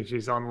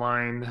opportunities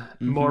online,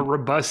 more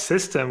robust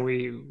system.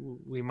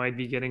 We might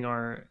be getting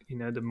our,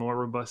 the more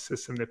robust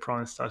system they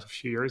promised us a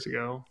few years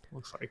ago.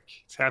 Looks like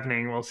it's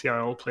happening. We'll see how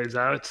it all plays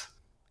out.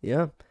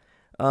 Yeah.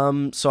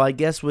 So I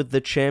guess with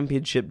the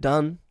championship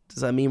done,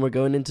 does that mean we're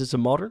going into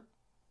some modern?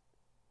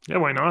 Yeah,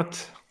 why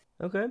not?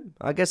 Okay.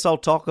 I guess I'll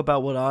talk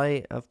about what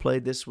I have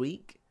played this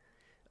week.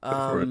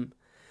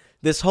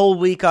 This whole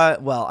week,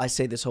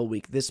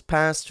 this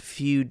past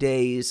few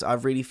days,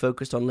 I've really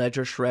focused on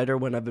Ledger Shredder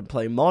when I've been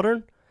playing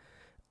Modern.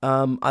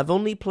 I've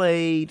only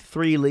played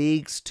 3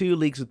 leagues, 2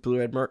 leagues with Blue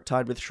Red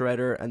Murktide with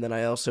Shredder, and then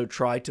I also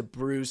tried to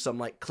brew some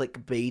like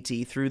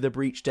clickbaity through the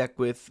Breach deck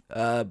with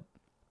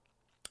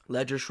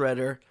Ledger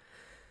Shredder.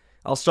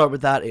 I'll start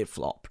with that. It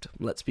flopped.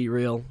 Let's be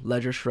real.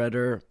 Ledger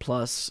Shredder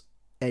plus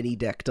any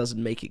deck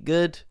doesn't make it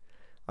good.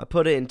 I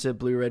put it into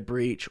Blue Red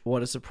Breach.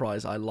 What a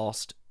surprise. I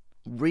lost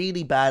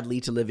really badly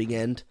to Living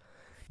End.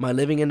 My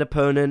Living End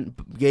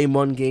opponent, game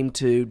 1, game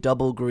 2,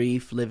 double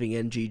grief, Living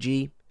End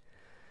GG.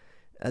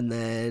 And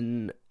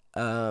then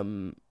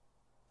I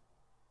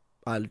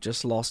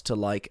just lost to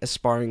like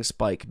Aspiring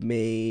Spike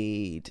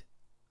made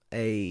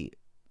a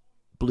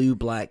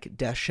blue-black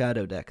Death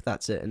Shadow deck.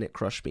 That's it, and it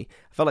crushed me.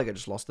 I felt like I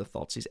just lost the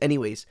Thoughtseize.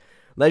 Anyways,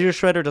 Ledger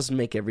Shredder doesn't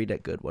make every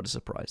deck good. What a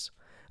surprise.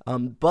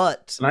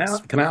 But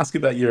can I ask you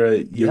about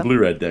your blue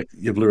red deck,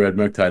 your blue red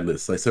Murktide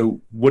list? Like, so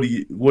what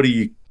are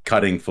you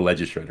cutting for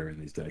Ledger Shredder in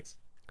these decks?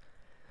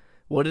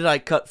 What did I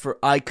cut for?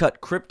 I cut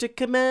Cryptic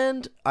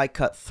Command. I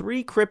cut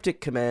 3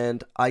 Cryptic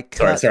Command.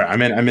 Sorry. I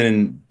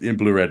mean in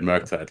blue red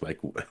Murktide. Like,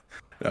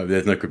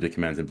 there's no Cryptic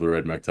Commands in blue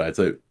red Murktide.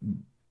 So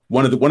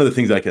one of the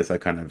things I guess I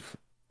kind of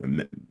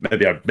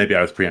maybe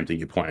I was preempting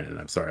your point, and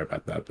I'm sorry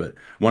about that. But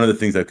one of the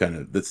things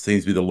that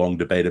seems to be the long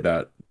debate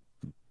about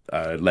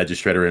Ledger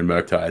Shredder and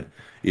Murktide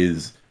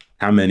is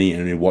how many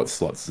and in what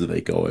slots do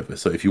they go over.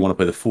 So if you want to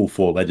play the full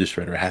 4 Ledger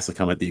Shredder, it has to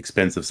come at the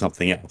expense of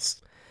something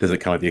else. Does it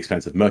come at the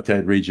expense of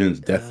Murktide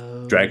Regions,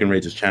 Dragon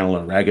Rage's Channel,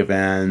 or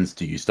Ragavans?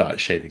 Do you start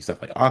shaping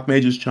stuff like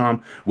Archmage's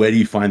Charm? Where do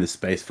you find the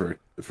space for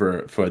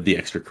the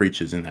extra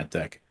creatures in that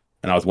deck?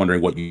 And I was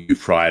wondering what you've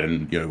tried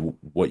and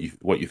what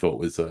you thought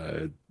was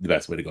the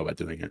best way to go about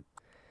doing it.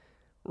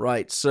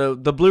 Right, so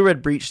the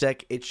Blue-Red Breach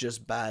deck, it's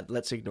just bad.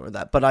 Let's ignore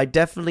that. But I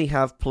definitely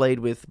have played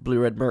with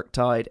Blue-Red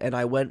Murktide, and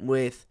I went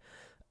with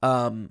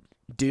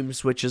Doom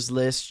Switch's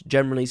list.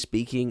 Generally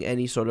speaking,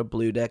 any sort of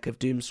blue deck, if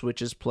Doom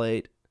Switches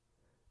played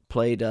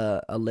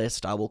a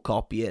list, I will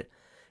copy it.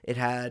 It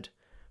had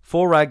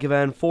 4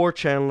 Ragavan, 4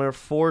 Channeler,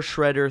 4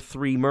 Shredder,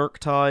 3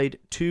 Murktide,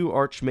 2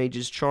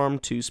 Archmage's Charm,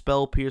 2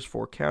 Spell Pierce,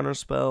 4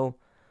 Counterspell,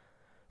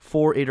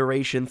 4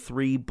 Iteration,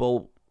 3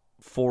 Bolt,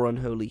 4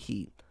 Unholy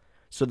Heat.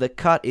 So the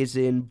cut is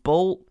in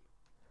Bolt,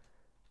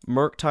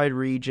 Murktide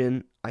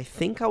Region. I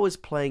think I was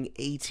playing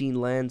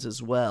 18 lands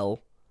as well.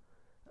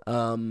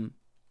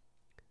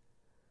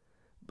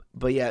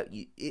 But yeah,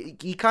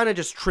 he kind of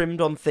just trimmed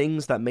on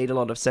things that made a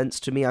lot of sense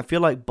to me. I feel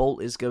like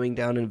Bolt is going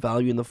down in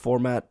value in the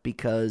format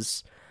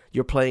because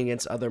you're playing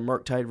against other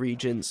Murktide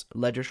regions.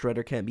 Ledger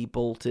Shredder can't be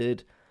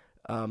bolted.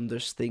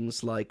 There's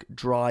things like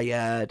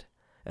Dryad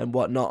and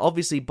whatnot.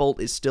 Obviously,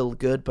 Bolt is still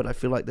good, but I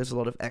feel like there's a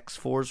lot of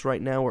X4s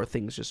right now where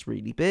things just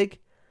really big.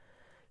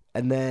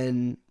 And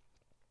then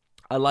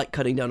I like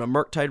cutting down a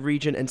Murktide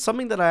region. And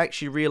something that I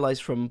actually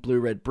realized from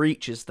Blue-Red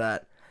Breach is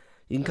that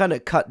you can kind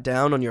of cut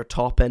down on your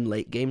top-end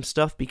late-game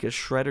stuff because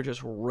Shredder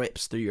just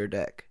rips through your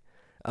deck.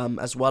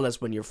 As well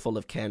as when you're full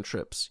of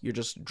cantrips. You're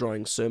just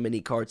drawing so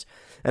many cards.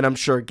 And I'm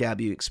sure,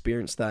 Gab, you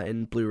experienced that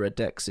in Blue-Red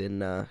decks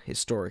in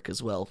Historic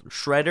as well.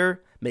 Shredder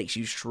makes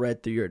you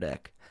shred through your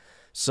deck.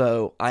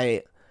 So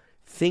I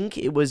think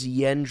it was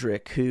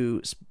Yendrick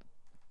who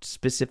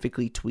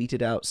specifically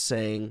tweeted out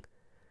saying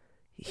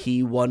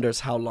he wonders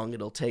how long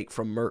it'll take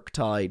from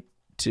Murktide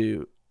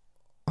to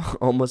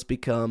almost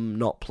become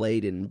not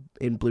played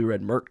in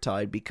Blue-Red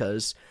Murktide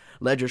because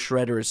Ledger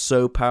Shredder is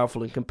so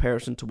powerful in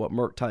comparison to what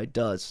Murktide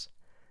does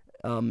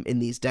in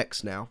these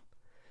decks now.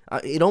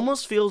 It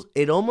almost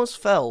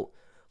felt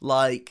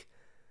like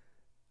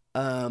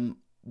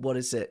what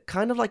is it?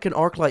 Kind of like an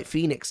Arclight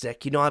Phoenix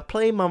deck. You know, I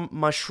play my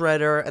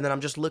Shredder and then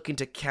I'm just looking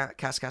to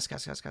cast.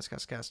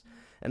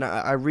 And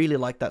I really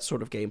like that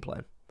sort of game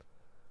plan.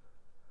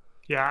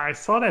 Yeah, I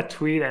saw that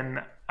tweet,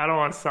 and I don't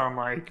want to sound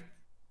like,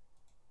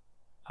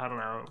 I don't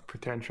know,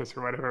 pretentious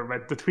or whatever,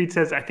 but the tweet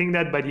says, I think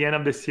that by the end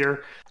of this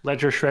year,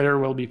 Ledger Shredder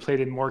will be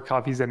played in more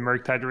copies than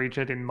Murktide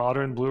Regent in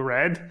Modern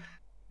Blue-Red.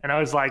 And I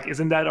was like,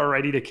 isn't that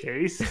already the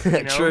case?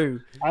 You know? True.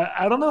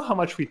 I don't know how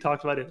much we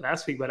talked about it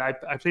last week, but I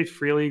played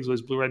Free Leagues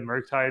with Blue-Red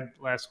Murktide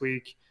last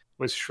week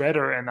with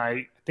Shredder, and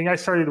I think I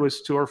started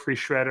with 2 or 3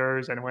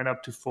 Shredders and went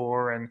up to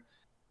 4, and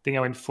I think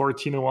I went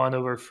 14-1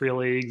 over Free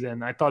Leagues,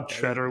 and I thought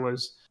Shredder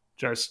was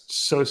just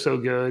so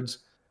good.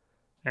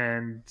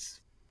 And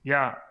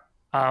yeah,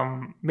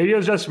 maybe it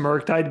was just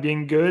Murktide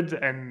being good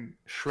and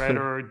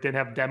Shredder didn't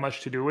have that much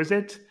to do with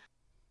it.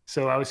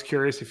 So I was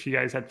curious if you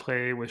guys had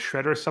played with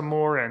Shredder some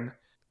more and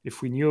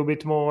if we knew a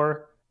bit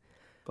more.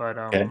 But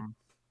okay.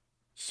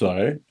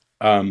 So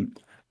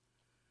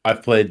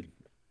I've played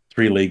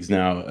 3 leagues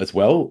now as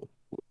well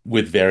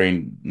with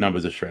varying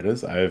numbers of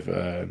Shredders.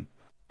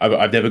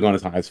 I've never gone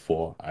as high as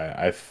 4.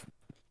 I've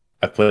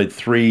played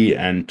 3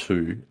 and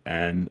 2,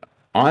 and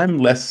I'm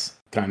less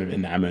kind of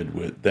enamored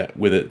with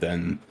it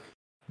than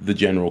the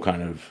general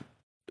kind of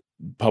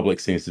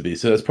public seems to be.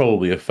 So that's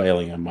probably a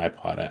failing on my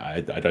part.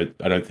 I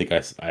don't think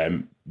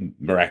I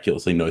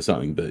miraculously know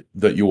something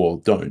that you all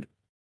don't.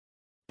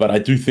 But I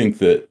do think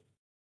that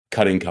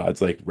cutting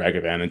cards like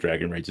Ragavan and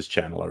Dragon Rage's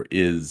Channeler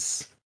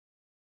is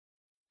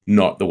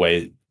not the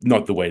way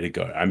to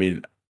go. I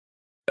mean,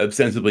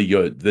 ostensibly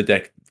the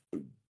deck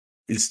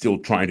is still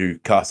trying to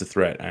cast a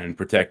threat and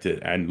protect it,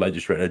 and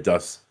Ledger Shredder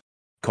does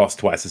cost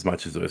twice as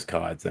much as those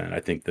cards, and I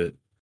think that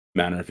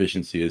mana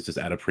efficiency is just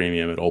at a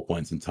premium at all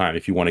points in time.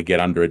 If you want to get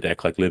under a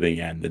deck like Living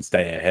End and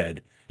stay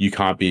ahead, you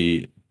can't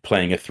be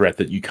playing a threat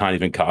that you can't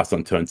even cast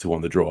on turn 2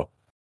 on the draw.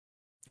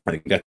 I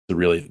think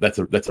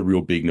that's a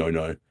real big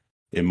no-no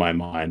in my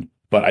mind.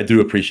 But I do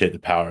appreciate the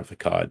power of the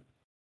card.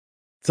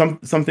 Some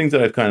things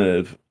that I've kind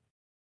of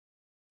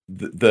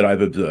that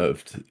I've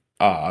observed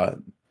are,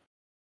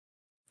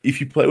 if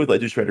you play with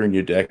Ledger Shredder in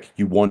your deck,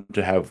 you want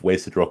to have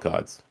ways to draw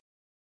cards.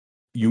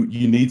 You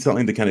need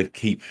something to kind of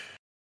keep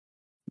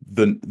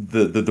the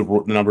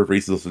number of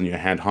resources in your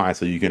hand high,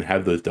 so you can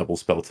have those double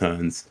spell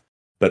turns,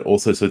 but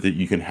also so that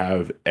you can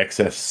have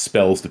excess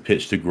spells to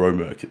pitch to grow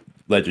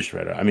Ledger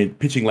Shredder. I mean,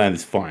 pitching land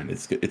is fine;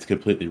 it's a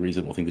completely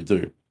reasonable thing to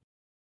do.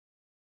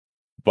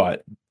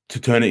 But to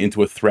turn it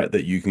into a threat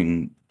that you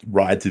can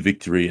ride to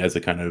victory as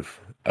a kind of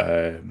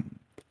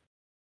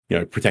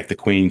protect the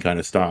queen kind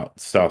of style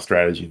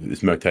strategy that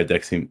this Murktide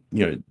deck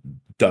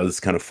does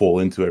kind of fall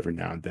into every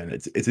now and then.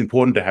 It's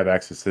important to have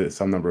access to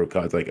some number of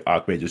cards like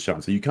Archmage's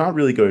Charm. So you can't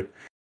really go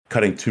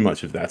cutting too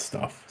much of that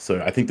stuff.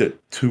 So I think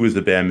that 2 is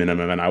the bare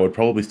minimum, and I would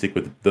probably stick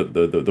with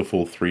the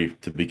full 3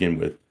 to begin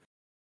with.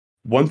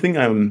 One thing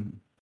I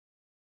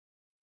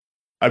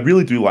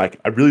really do like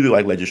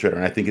Ledger Shredder,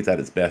 and I think it's at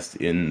its best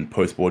in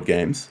post-board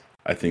games.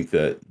 I think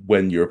that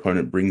when your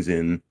opponent brings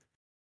in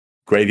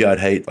graveyard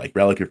hate, like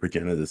Relic of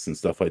Progenitus and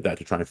stuff like that,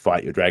 to try and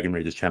fight your Dragon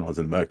Rage's Channels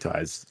and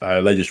Murktides,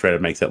 Ledger Shredder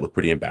makes that look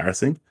pretty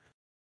embarrassing.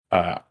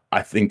 I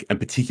think, in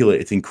particular,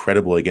 it's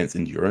incredible against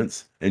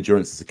Endurance.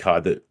 Endurance is a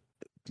card that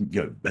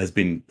has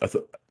been.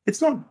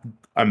 It's not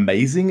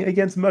amazing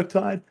against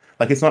Murktide.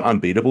 Like, it's not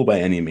unbeatable by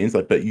any means.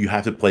 But you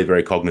have to play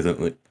very cognizant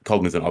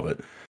of it.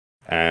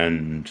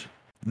 And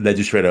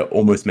Ledger Shredder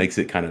almost makes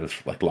it kind of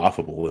like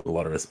laughable in a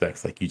lot of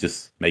respects. Like, you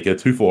just make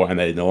it a 2/4, and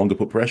they no longer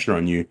put pressure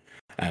on you.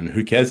 And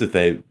who cares if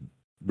they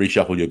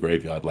reshuffle your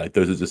graveyard? Like,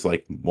 those are just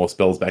like more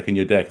spells back in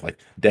your deck, like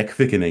deck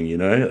thickening,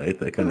 like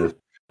that kind of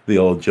the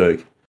old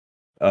joke.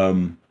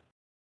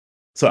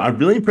 So I'm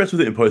really impressed with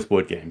it in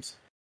post-board games,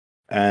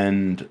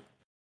 and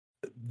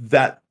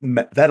that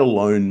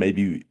alone may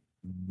be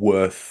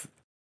worth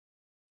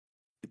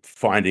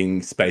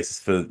finding spaces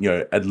for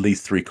at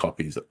least 3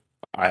 copies.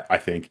 I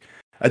think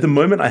At the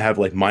moment, I have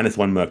like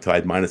 -1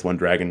 Murktide, -1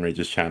 Dragon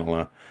Regis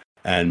Channeler,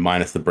 and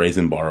minus the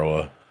Brazen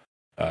Borrower.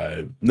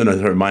 No,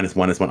 sorry,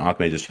 -1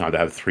 Archmage's Charm to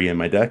have 3 in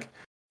my deck.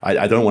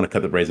 I don't want to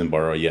cut the Brazen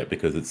Borrower yet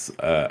because it's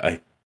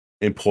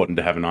important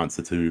to have an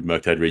answer to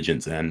Murktide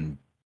Regents and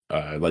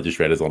Ledger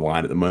Shredders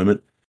online at the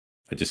moment,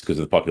 just because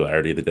of the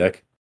popularity of the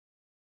deck.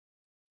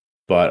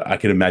 But I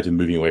can imagine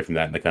moving away from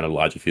that in a kind of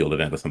larger field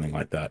event or something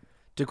like that.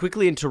 To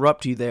quickly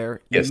interrupt you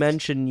there, Yes. you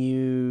mentioned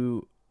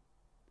you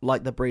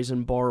like the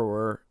Brazen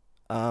Borrower.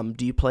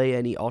 Do you play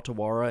any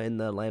Otawara in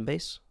the land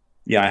base?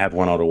 Yeah, I have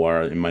 1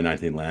 Otawara in my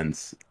 19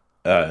 lands.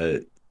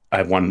 I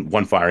have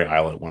one Fiery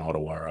Islet, 1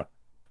 Otawara.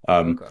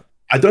 Okay.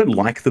 I don't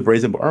like the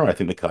Brazen Borrower. I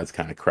think the card's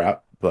kind of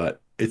crap,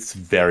 but it's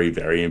very,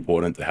 very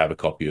important to have a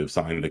copy of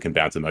something that can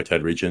bounce a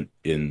Murktide Regent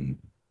in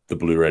the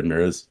blue-red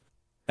mirrors,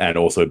 and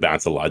also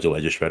bounce a larger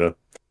Ledger Shredder.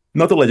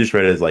 Not that Ledger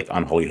Shredder is like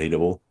unholy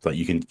heatable. It's like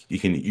you can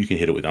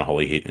hit it with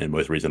unholy heat in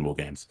most reasonable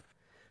games.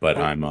 But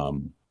I'm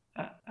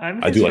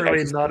I do like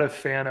necessarily access. not a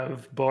fan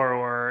of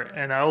Borrower,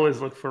 and I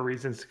always look for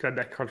reasons to cut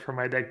that card from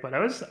my deck. But I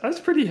was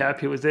pretty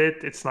happy with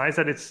it. It's nice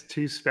that it's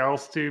 2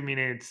 spells too,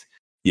 meaning it's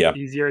Yeah.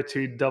 easier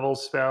to double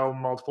spell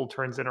multiple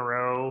turns in a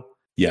row.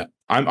 Yeah,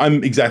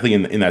 I'm exactly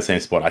in that same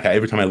spot. Like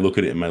every time I look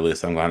at it in my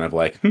list, I'm kind of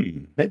like,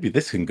 maybe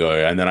this can go.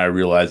 And then I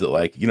realize that,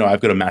 like, I've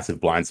got a massive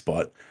blind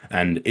spot,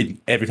 and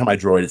every time I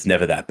draw it, it's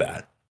never that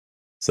bad.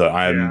 So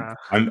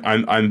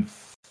I'm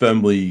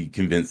firmly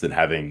convinced that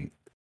having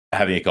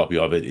a copy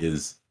of it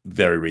is a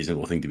very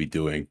reasonable thing to be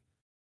doing.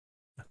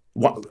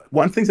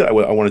 One thing that I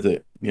wanted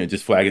to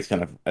just flag as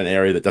kind of an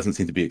area that doesn't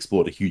seem to be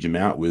explored a huge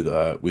amount with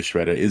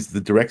Shredder is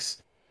the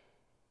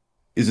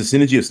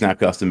synergy of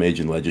Snapcaster Mage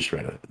and Ledger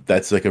Shredder.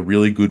 That's like a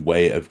really good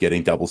way of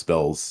getting double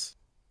spells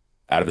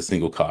out of a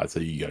single card. So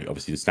you go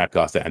obviously the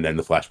Snapcaster and then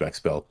the flashback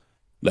spell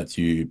lets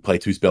you play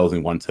 2 spells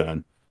in one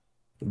turn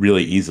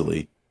really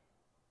easily,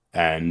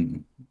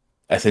 and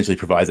essentially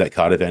provides that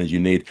card advantage you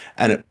need.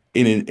 And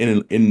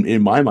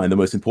in my mind, the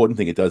most important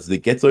thing it does is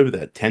it gets over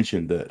that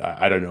tension that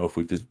I don't know if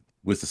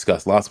was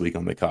discussed last week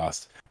on the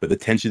cast, but the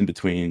tension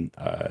between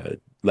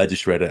Ledger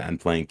Shredder and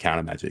playing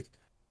counter magic.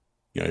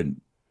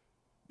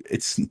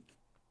 It's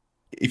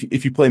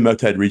if you play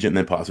Murktide Regent and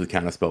then pass with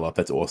Counterspell up,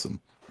 that's awesome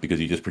because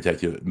you just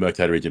protect your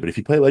Murktide Regent. But if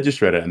you play Ledger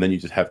Shredder and then you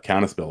just have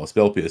Counterspell or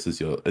Spell Pierce as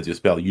your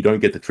spell, you don't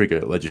get the trigger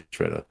Ledger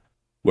Shredder.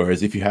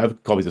 Whereas if you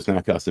have copies of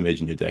Snapcaster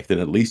Mage in your deck, then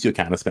at least your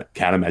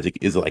counter magic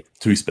is like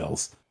 2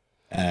 spells.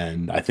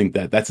 And I think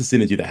that's a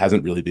synergy that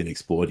hasn't really been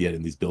explored yet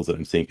in these builds that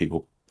I'm seeing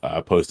people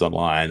post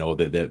online or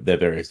their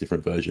various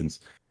different versions.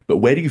 But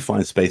where do you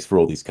find space for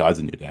all these cards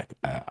in your deck?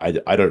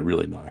 I don't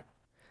really know.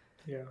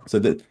 Yeah. So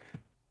that.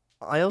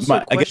 I also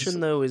question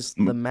though is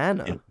the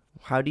mana. Yeah.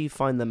 How do you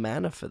find the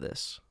mana for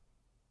this?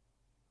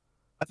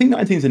 I think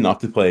 19 is enough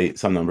to play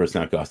some number of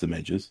Snapcaster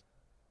Mages.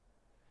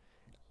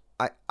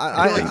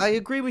 I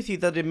agree with you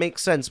that it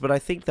makes sense, but I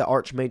think the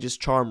Archmage's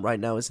Charm right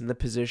now is in the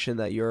position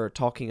that you're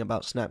talking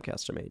about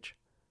Snapcaster Mage.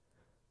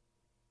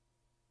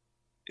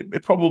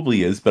 It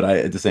probably is, but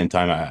at the same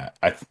time,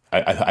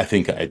 I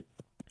think I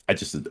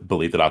just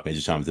believe that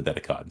Archmage's Charm is a better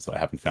card, so I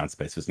haven't found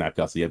space for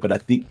Snapcaster yet. But I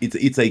think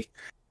it's a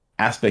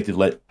aspect of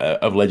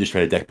Ledger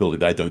Shredder deck building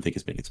that I don't think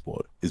has been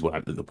explored, is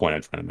the point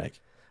I'm trying to make.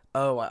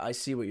 Oh, I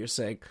see what you're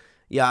saying.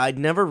 Yeah, I'd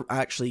never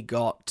actually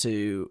got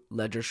to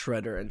Ledger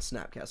Shredder and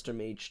Snapcaster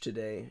Mage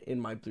today in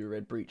my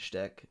Blue-Red Breach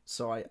deck,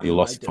 so you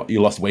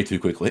lost way too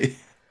quickly.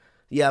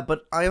 Yeah,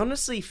 but I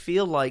honestly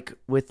feel like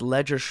with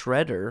Ledger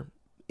Shredder,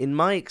 in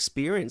my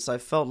experience, I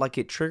felt like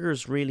it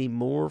triggers really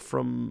more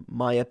from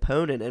my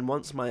opponent, and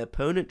once my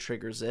opponent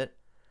triggers it,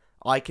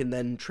 I can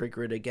then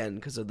trigger it again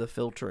because of the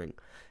filtering.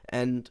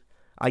 And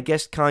I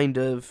guess kind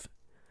of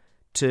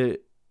to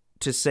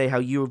say how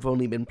you have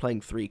only been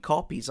playing 3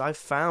 copies, I've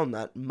found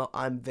that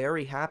I'm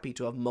very happy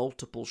to have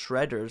multiple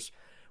Shredders,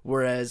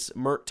 whereas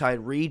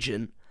Murktide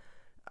Regent,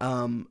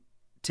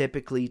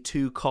 typically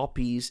 2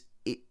 copies,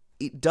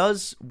 it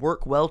does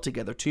work well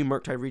together. 2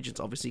 Murktide Regents,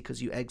 obviously,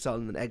 because you exile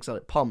and then exile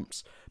it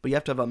pumps, but you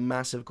have to have a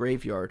massive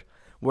graveyard,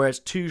 whereas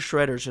 2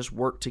 Shredders just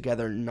work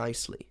together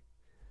nicely.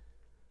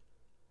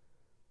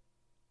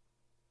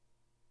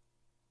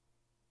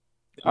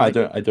 I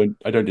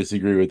don't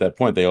disagree with that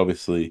point. They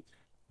obviously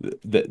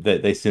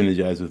they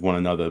synergize with one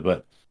another,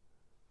 but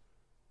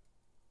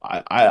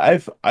I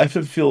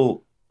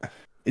feel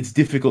it's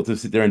difficult to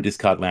sit there and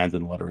discard lands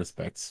in a lot of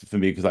respects for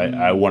me because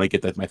I want to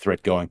get my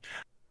threat going.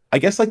 I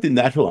guess like the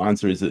natural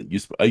answer is that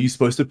are you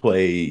supposed to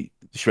play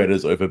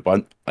Shredders over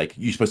like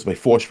you're supposed to play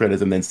 4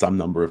 Shredders and then some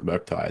number of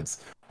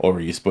Murktides, or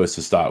are you supposed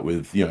to start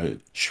with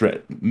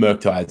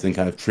Murktides and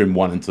kind of trim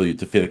one to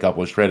fit a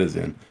couple of Shredders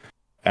in?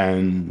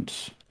 And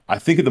I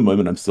think at the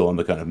moment I'm still on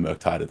the kind of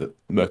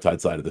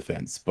Murktide side of the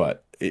fence,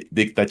 but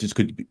that just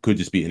could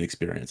just be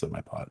inexperience on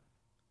my part.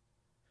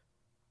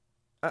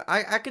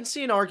 I can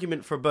see an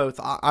argument for both.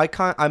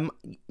 I'm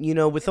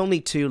with only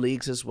 2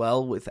 leagues as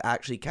well, with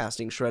actually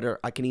casting Shredder,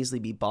 I can easily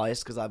be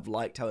biased because I've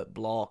liked how it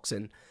blocks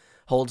and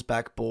holds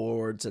back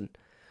boards, and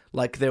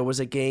like there was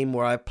a game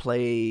where I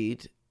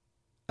played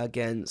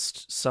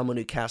against someone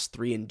who cast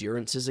 3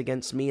 endurances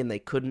against me, and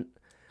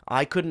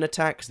I couldn't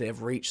attack because they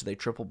have reach, so they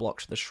triple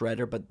blocked the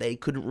Shredder, but they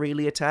couldn't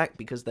really attack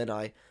because then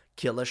I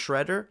kill a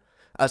Shredder.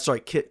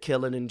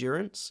 Kill an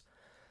Endurance.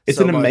 It's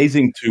So, an like,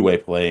 amazing two-way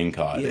playing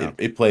card. Yeah.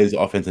 It plays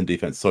offense and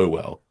defense so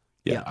well.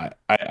 Yeah,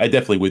 I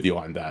definitely with you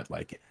on that.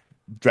 Like,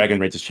 Dragon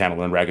Rage's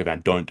Channel and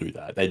Ragavan don't do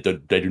that. They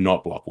do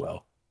not block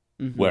well.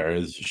 mhm.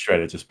 Whereas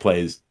Shredder just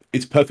plays.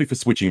 It's perfect for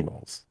switching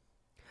roles,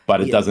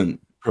 but it Yeah.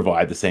 doesn't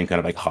provide the same kind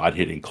of like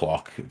hard-hitting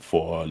clock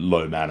for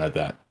low mana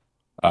that.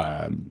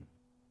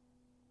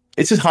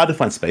 It's just hard to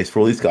find space for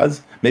all these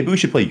guys. Maybe we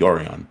should play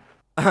Yorion.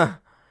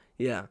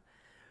 Yeah.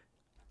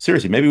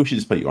 Seriously, maybe we should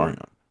just play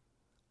Yorion.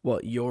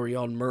 What,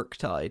 Yorion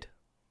Murktide?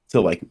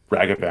 So like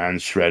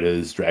Ragavans,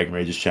 Shredders, Dragon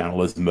Rage's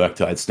Channelers,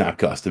 Murktide,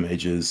 Snapcaster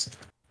Mages,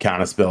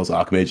 Counterspells,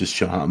 Archmage's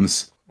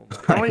Charms.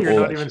 Apparently, you're all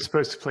not that even shit.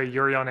 supposed to play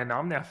Yorion and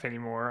Omnath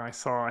anymore. I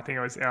think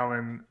it was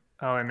Alan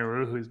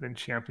Naru who's been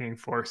championing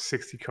for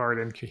 60 card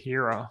and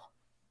Kahira.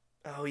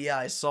 Oh, yeah,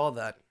 I saw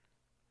that.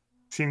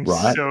 Seems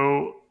Right.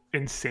 so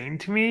insane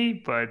to me,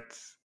 but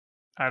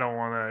I don't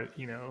want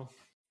to,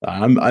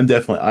 I'm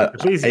definitely.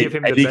 Please give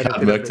him the any benefit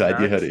card of the Murktide,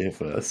 you doubt. heard it here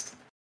first.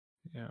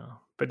 Yeah.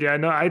 But yeah,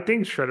 no, I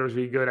think Shredder's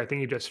really good. I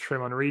think you just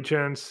trim on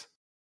Regents.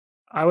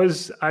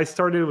 I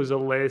started with a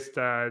list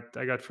that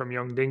I got from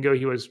Young Dingo.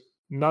 He was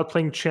not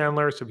playing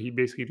Chandler, so he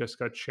basically just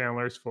got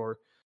Chandlers for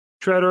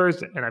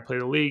Shredders, and I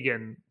played a league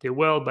and did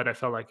well, but I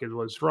felt like it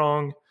was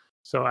wrong.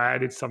 So I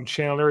added some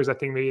Chandlers. I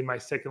think maybe in my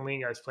second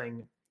league I was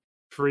playing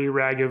 3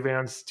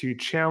 Ragavans, 2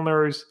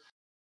 Chandlers,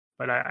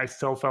 but I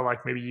still felt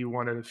like maybe you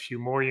wanted a few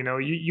more.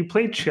 You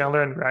played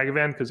Chandler and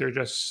Ragavan because they're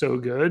just so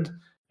good.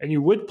 And you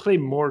would play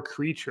more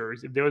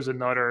creatures if there was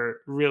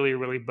another really,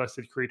 really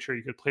busted creature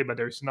you could play, but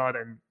there's not,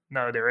 and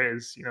no, there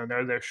is.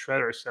 There's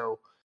Shredder. So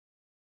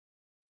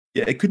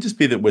Yeah, it could just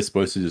be that we're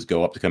supposed to just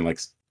go up to kind of like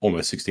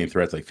almost 16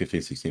 threats, like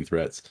 15, 16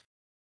 threats.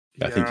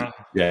 I think,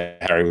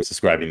 Harry was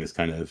describing this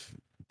kind of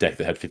deck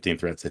that had 15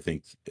 threats. I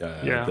think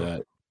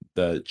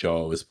that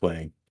Joel was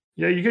playing.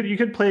 Yeah, you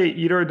could play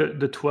either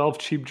the 12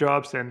 cheap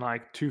drops and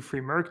like 2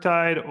 free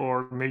Murktide,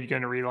 or maybe you're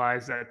going to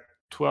realize that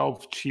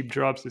 12 cheap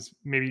drops is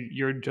maybe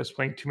you're just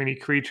playing too many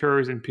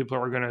creatures and people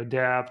are going to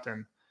adapt,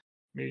 and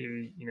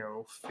maybe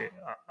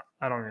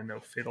I don't even know,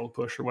 Fatal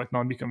Push or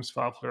whatnot becomes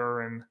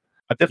popular. And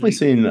I've definitely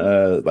seen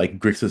like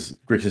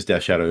Grixis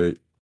Death Shadow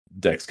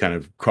decks kind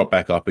of crop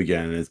back up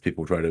again as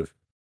people try to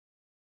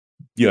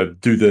do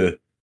the.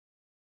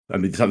 I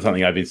mean,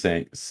 something I've been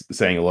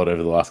saying a lot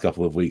over the last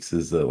couple of weeks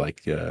is that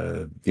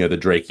the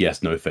Drake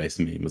yes no face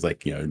meme was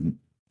like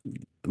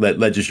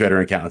Ledger Shredder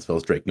and counter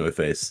spells Drake no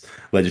face,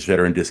 Ledger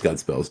Shredder and discard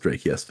spells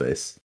Drake yes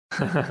face.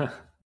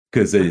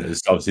 Because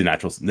it's obviously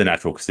the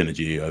natural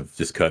synergy of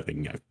just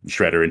curving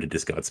Shredder into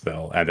discard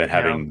spell and then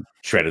having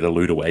Shredder to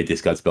loot away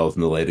discard spells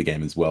in the later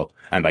game as well.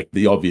 And like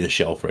the obvious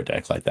shell for a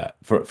deck like that,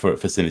 for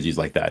synergies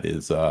like that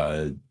is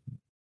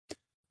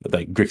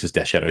like Grixis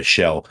Death Shadow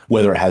shell.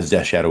 Whether it has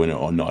Death Shadow in it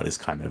or not is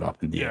kind of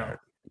up in the air,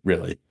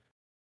 really.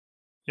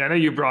 Yeah, I know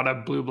you brought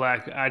up blue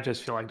black. I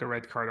just feel like the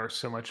red card are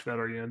so much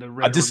better. The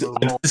red. I just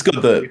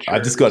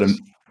got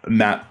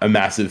a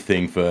massive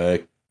thing for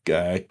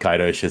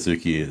Kaido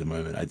Shizuki at the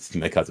moment. I just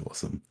think that card's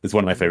awesome. It's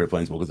one of my favorite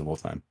planeswalkers of all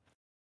time.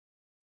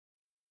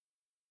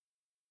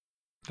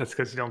 That's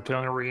because you don't play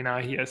on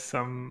Arena. He has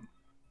some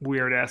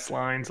weird ass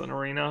lines on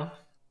Arena.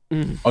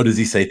 Oh, does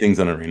he say things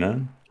on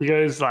Arena? He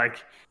goes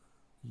like,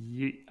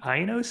 I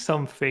know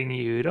something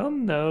you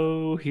don't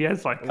know. He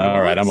has like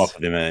all right, I'm off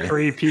of him.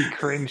 Creepy,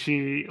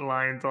 cringy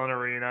lines on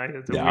Arena.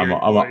 Yeah,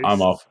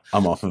 I'm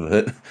off of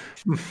it.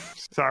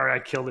 Sorry, I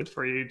killed it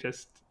for you.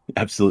 Just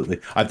absolutely.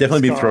 I've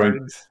definitely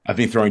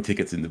been throwing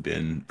tickets in the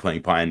bin,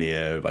 playing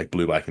Pioneer, like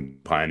blue, black,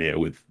 and Pioneer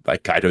with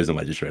like Kaitos and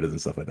Ledger Shredders and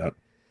stuff like that.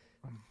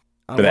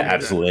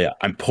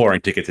 I'm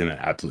pouring tickets in an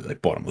absolutely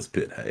like bottomless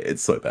pit. Hey,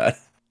 it's so bad.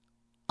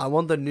 I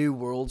want the new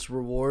Worlds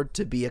reward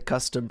to be a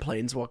custom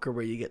Planeswalker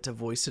where you get to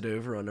voice it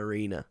over on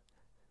Arena.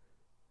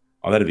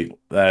 Oh, that'd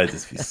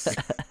just be sick.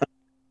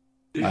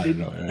 I don't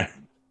know.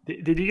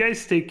 Did you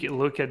guys take a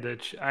look at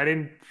I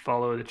didn't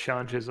follow the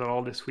challenges at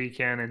all this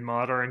weekend in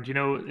Modern.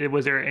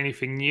 Was there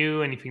anything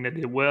new, anything that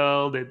did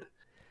well? Did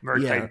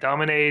Murktide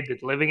dominate?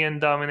 Did Living End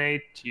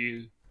dominate?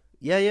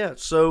 Yeah.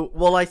 So,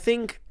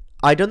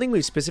 I don't think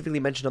we specifically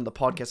mentioned on the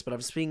podcast, but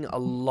I've seen a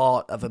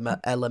lot of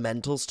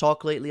Elementals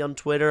talk lately on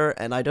Twitter,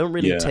 and I don't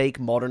really take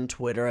Modern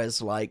Twitter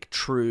as like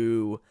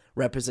true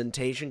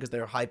representation because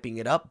they're hyping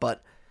it up,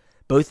 but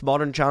both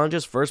Modern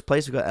challenges, first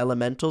place we got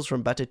Elementals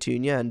from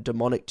Batatunia and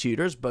Demonic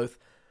Tutors, both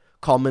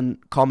common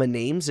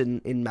names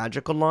in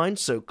Magic Online,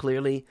 so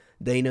clearly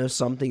they know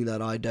something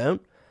that I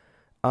don't.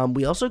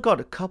 We also got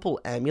a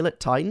couple Amulet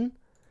Titan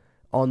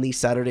on the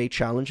Saturday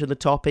challenge in the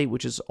top 8,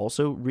 which is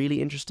also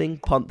really interesting.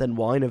 Punt Then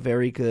Wine, a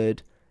very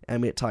good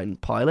Amulet Titan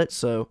pilot.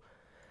 So,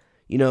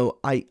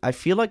 I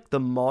feel like the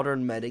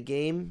Modern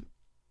metagame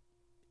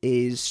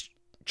is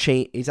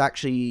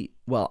actually,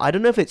 well, I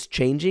don't know if it's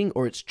changing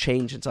or it's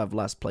changed since I've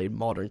last played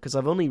Modern, because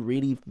I've only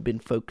really been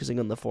focusing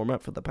on the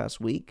format for the past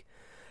week.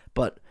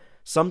 But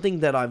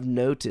something that I've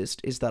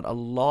noticed is that a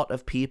lot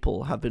of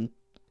people have been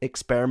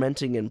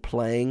experimenting and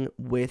playing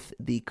with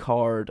the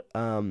card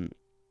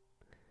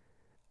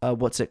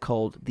what's it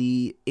called?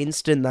 The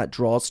instant that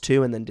draws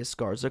 2 and then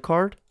discards a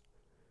card.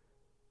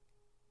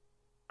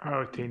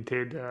 Oh,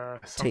 tainted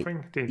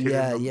something? Tainted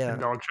Yeah, yeah.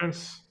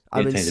 indulgence?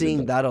 I've been Tainted seeing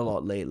Indulgence. that a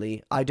lot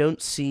lately. I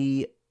don't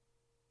see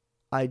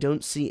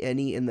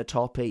any in the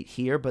top 8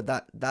 here, but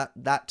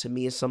that to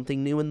me is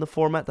something new in the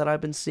format that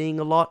I've been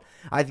seeing a lot.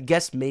 I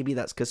guess maybe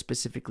that's because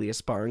specifically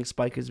Aspiring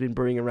Spike has been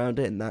brewing around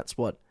it, and that's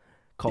what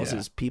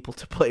causes people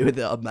to play with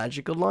a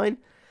magical line.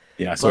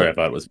 Yeah, sorry, I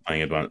thought it was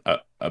playing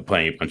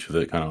playing a bunch of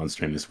it kind of on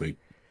stream this week.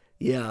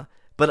 Yeah,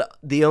 but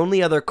the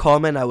only other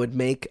comment I would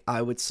make,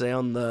 I would say,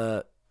 on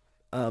the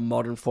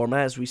modern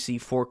format is we see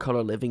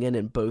 4-color Living End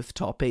in both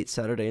top 8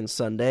 Saturday and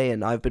Sunday,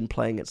 and I've been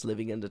playing its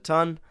Living End a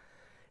ton,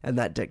 and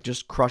that deck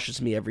just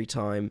crushes me every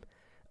time,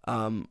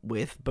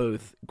 with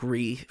both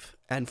Grief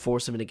and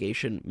Force of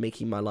Negation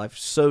making my life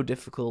so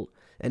difficult,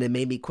 and it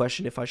made me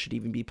question if I should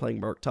even be playing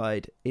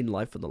Murktide in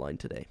Life on the Line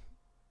today.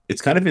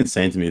 It's kind of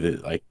insane to me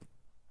that like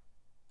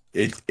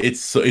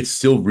it's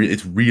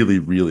really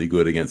really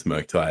good against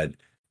Murktide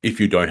if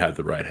you don't have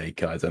the right hate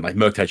cards, and like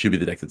Murktide should be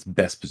the deck that's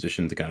best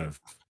positioned to kind of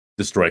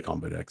destroy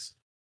combo decks.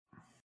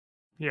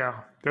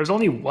 Yeah, there's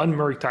only one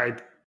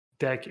Murktide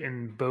deck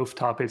in both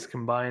top 8s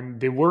combined.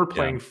 They were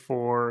playing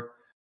for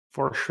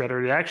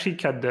Shredder. They actually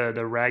cut the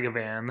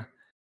Ragavan.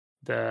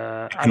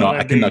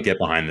 I cannot get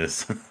behind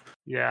this.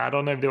 Yeah, I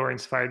don't know if they were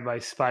inspired by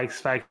Spike.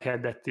 Spike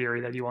had that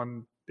theory that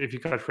if you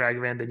cut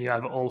Ragavan, then you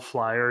have all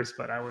flyers.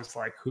 But I was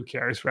like, who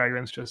cares?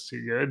 Ragavan's just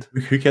too good.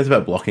 Who cares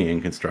about blocking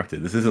and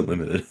constructed? This isn't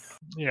limited.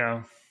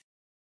 Yeah.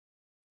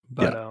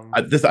 But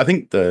I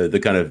think the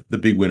kind of the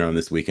big winner on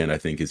this weekend, I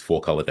think, is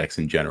 4-color decks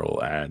in general,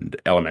 and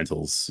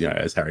Elementals. You know,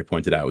 as Harry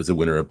pointed out, was the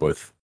winner of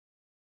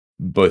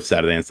both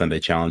Saturday and Sunday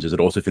challenges. It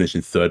also finished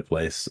in 3rd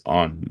place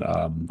on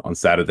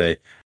Saturday.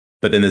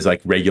 But then there's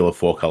like regular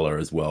 4-color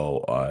as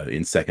well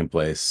in 2nd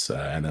place,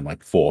 and then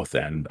like 4th,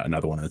 and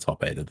another one in the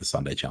top 8 of the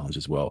Sunday challenge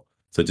as well.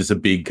 So just a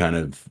big kind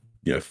of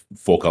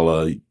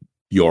 4-color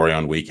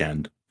Yorion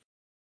weekend.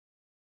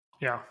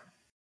 Yeah.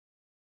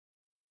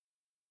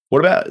 What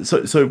about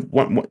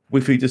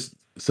if we just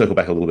circle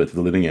back a little bit to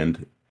the Living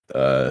End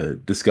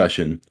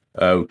discussion,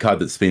 a card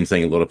that's been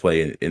seeing a lot of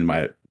play in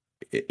a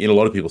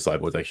lot of people's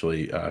sideboards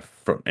actually,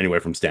 from anywhere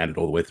from standard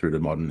all the way through to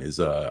modern, is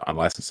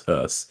Unlicensed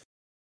Hearse.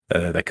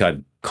 That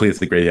card clears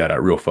the graveyard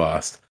out real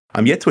fast.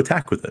 I'm yet to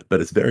attack with it,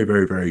 but it's very,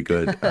 very, very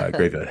good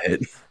graveyard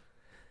hit.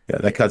 Yeah,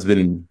 that card's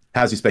been.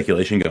 How's your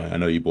speculation going? I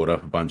know you bought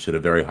up a bunch at a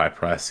very high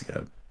price.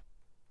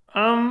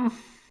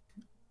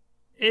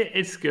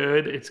 It's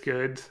good. It's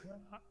good.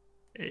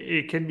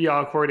 It can be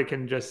awkward. It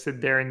can just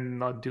sit there and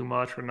not do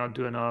much or not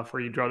do enough,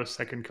 or you draw the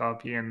second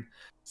copy, and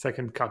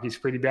second copy is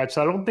pretty bad.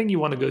 So I don't think you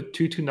want to go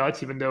too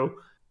nuts, even though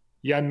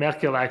Jan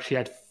Merkel actually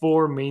had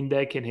 4 main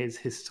deck in his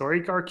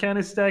Historic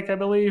Arcanist deck, I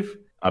believe.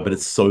 But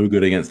it's so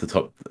good against the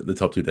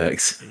top 2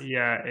 decks.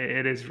 Yeah,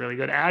 it is really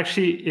good.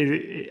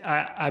 Actually,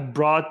 I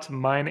brought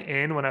mine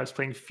in when I was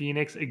playing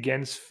Phoenix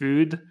against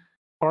Food,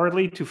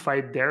 partly to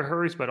fight their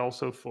Hearse, but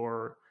also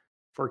for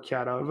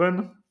Cat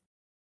Oven.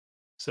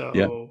 So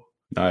yeah,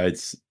 no,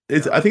 it's.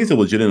 I think it's a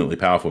legitimately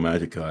powerful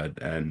Magic card,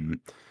 and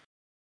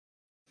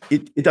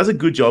it does a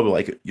good job of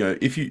like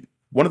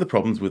one of the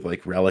problems with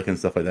like Relic and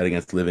stuff like that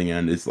against Living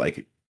End is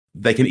like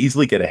they can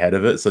easily get ahead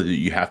of it, so that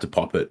you have to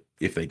pop it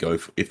if they go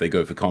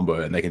for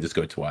combo, and they can just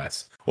go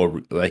twice,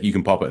 or like you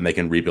can pop it and they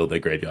can rebuild their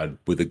graveyard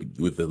with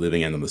the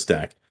Living End on the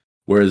stack.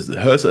 Whereas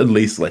Hearse at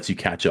least lets you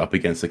catch up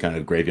against the kind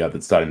of graveyard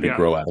that's starting to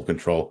grow out of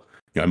control.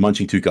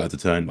 Munching 2 cards a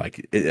turn,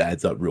 like it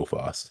adds up real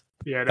fast.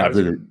 Yeah, I've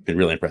been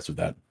really impressed with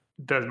that.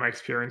 That's my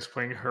experience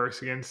playing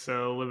Hearse against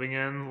Living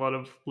End. A lot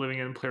of Living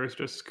End players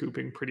just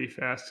scooping pretty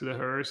fast to the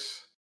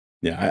Hearse.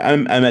 Yeah, I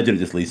imagine it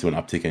just leads to an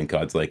uptick in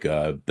cards like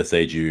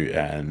Beseju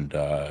and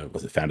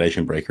was it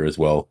Foundation Breaker as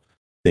well,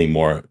 seeing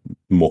more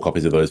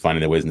copies of those finding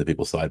their ways into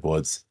people's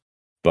sideboards.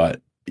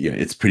 But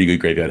it's pretty good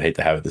graveyard hate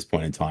to have at this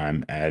point in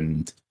time,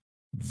 and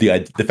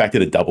the fact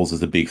that it doubles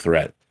is a big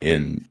threat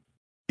in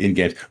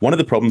games. One of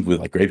the problems with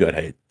like graveyard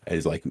hate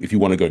is like if you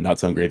want to go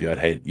nuts on graveyard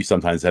hate, you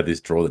sometimes have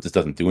this draw that just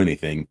doesn't do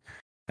anything,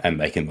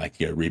 and they can like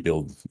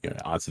rebuild,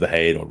 answer the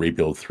hate or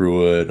rebuild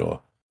through it, or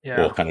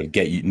kind of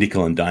get you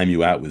nickel and dime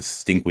you out with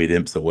Stinkweed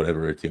Imps or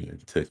whatever to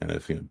kind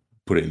of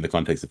put it in the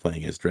context of playing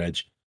against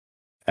Dredge.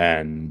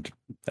 And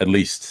at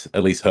least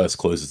Hearse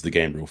closes the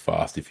game real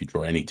fast if you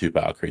draw any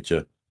 2-power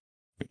creature.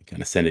 You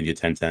kind of send in your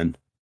 10/10.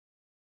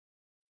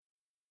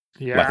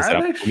 Yeah, like I said,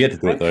 I'm yet to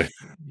do it though.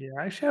 Yeah,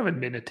 I actually haven't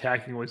been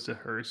attacking with the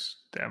Hearse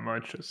that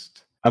much.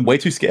 I'm way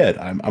too scared.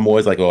 I'm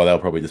always like, oh, they'll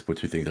probably just put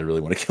 2 things I really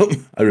want to kill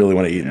them. I really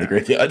want to eat in the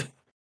graveyard.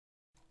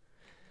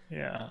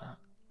 Yeah.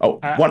 Oh,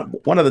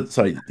 one other.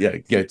 Sorry, yeah.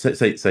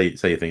 Say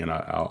your thing, and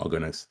I'll go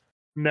next.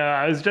 No,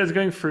 I was just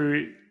going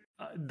through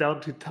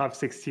down to top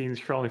 16,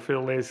 scrolling through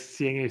the list,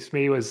 seeing if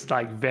maybe was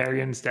like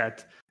variants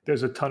that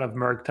there's a ton of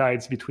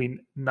Murktides between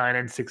 9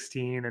 and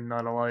 16, and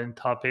not a lot in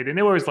top 8, and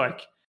it was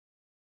like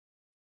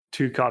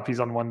 2 copies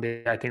on one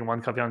day, I think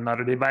 1 copy on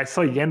another day. But I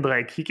saw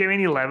Yendrek, he came in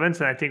 11th,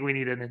 and I think we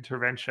need an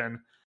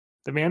intervention.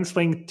 The man's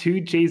playing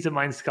 2 Jays of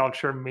Mind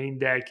Sculpture main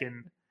deck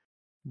in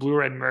Blue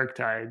Red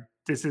Murktide.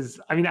 this is.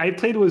 I mean, I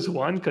played was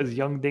one because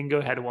Young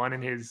Dingo had one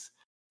in his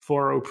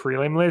 4-0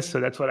 prelim list, so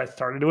that's what I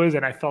started with,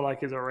 and I felt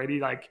like it's already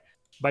like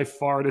by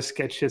far the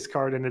sketchiest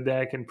card in the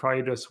deck, and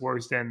probably just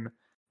worse than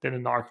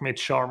an Archmage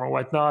Charm or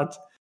whatnot.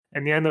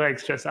 And the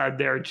Endrek's just out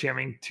there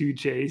jamming 2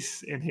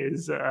 Jace in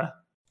his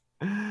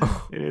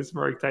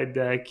Murktide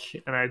deck,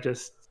 and I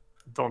just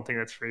don't think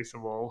that's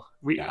reasonable.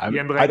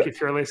 Jendrik,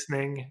 if you're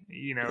listening,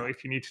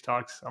 if you need to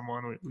talk to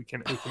someone, we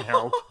can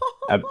help.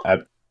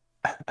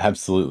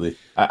 Absolutely.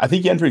 I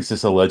think Jendrik's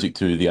just allergic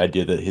to the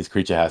idea that his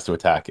creature has to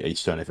attack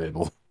each turn if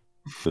able.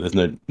 So there's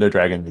no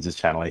dragon, it's just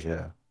channeling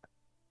here.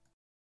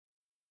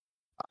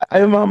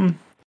 I'm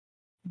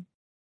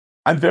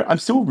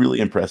still really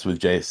impressed with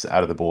Jace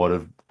out of the board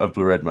of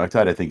Blue Red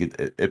Murktide. I think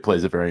it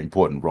plays a very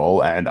important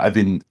role, and I've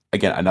been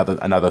again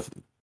another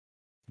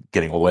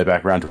getting all the way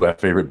back around to our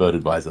favorite bird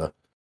advisor.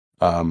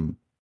 One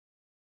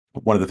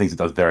of the things it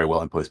does very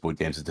well in post board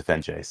games is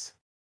defend Jace.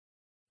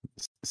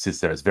 Sits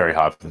there, it's very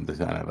hard for them to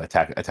kind of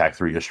attack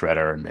through your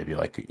Shredder and maybe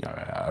like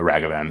a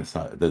Ragavan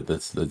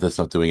that's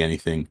not doing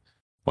anything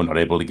or not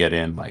able to get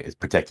in. Like it's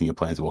protecting your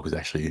Planeswalker is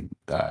actually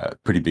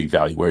pretty big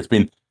value. Where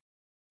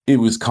it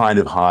was kind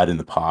of hard in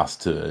the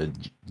past to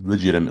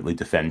legitimately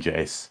defend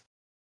Jace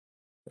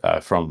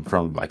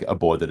from like a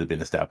board that had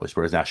been established,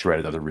 whereas now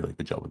Shredder does a really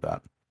good job with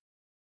that.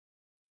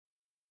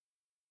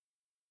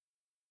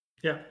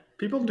 Yeah,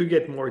 people do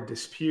get more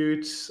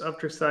disputes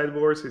after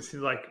sideboards. It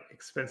seems like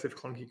expensive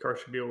clunky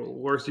cards should be a little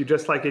worse. You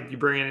just like it, you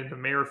bring in the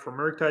Mayor for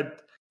Murktide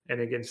and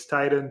against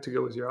Titan to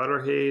go with your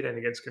other hate and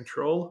against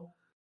Control.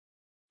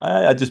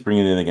 I just bring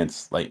it in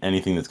against like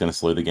anything that's going to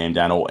slow the game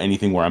down or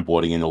anything where I'm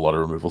boarding in a lot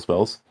of removal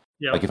spells.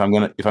 Yeah. Like if I'm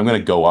gonna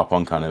go up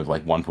on kind of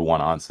like 1-for-1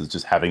 answers,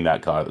 just having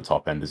that card at the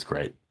top end is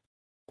great.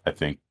 I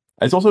think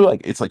it's also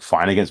it's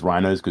fine against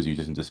rhinos because you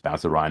just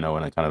bounce a rhino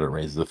and it kind of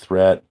erases the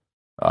threat.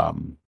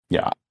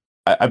 Yeah,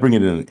 I bring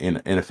it in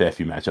a fair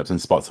few matchups in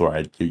spots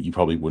where you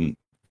probably wouldn't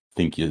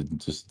think you're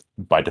just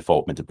by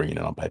default meant to bring it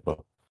in on paper.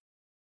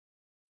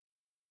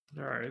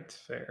 All right,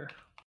 fair.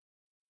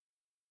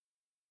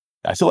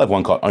 I still have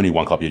only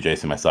one copy of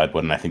Jace in my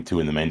sideboard, and I think 2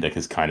 in the main deck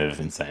is kind of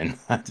insane.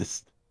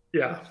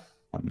 Yeah.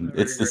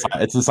 It's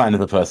the sign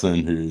of a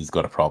person who's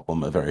got a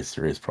problem, a very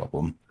serious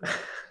problem.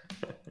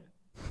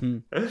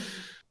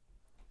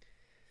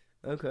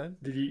 Okay.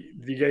 Did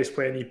you guys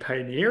play any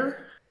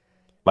Pioneer?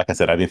 Like I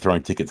said, I've been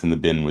throwing tickets in the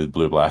bin with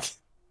blue black.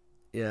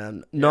 Yeah,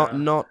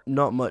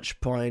 not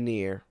much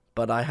Pioneer,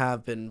 but I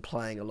have been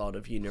playing a lot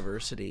of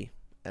University,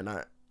 and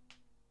I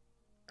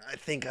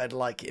think I'd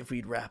like it if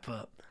we'd wrap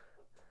up.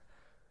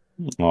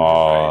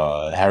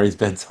 Oh, Harry's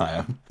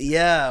bedtime.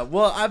 Yeah,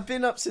 well, I've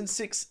been up since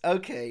 6.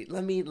 Okay,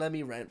 let me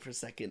rant for a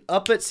second.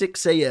 Up at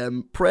 6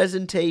 a.m.,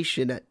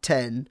 presentation at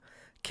 10,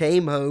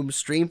 came home,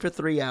 streamed for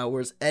 3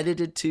 hours,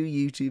 edited 2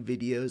 YouTube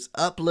videos,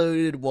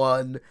 uploaded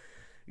 1,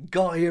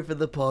 got here for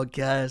the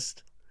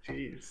podcast.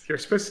 Jeez, you're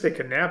supposed to take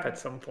a nap at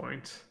some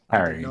point.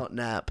 Harry, I did not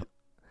nap.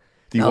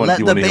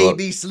 Let the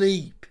baby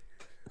sleep.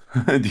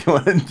 Do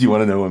you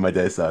want to know when my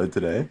day started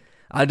today?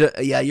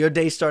 Yeah, your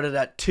day started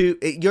at 2.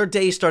 Your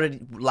day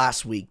started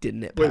last week,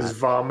 didn't it, Pat? Was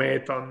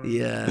vomit on...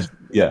 Yeah.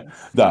 Yeah.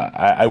 No,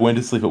 I went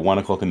to sleep at 1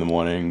 o'clock in the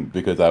morning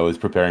because I was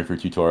preparing for a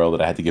tutorial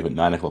that I had to give at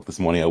 9 o'clock this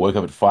morning. I woke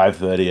up at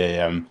 5:30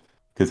 a.m.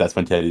 because that's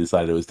when Teddy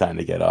decided it was time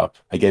to get up.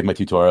 I gave my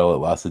tutorial. It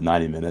lasted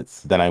 90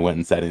 minutes. Then I went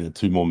and sat in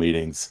 2 more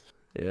meetings.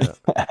 Yeah.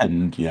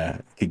 And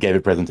gave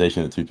a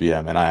presentation at 2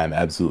 p.m. and I am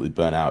absolutely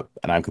burnt out.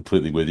 And I'm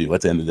completely with you.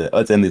 Let's end the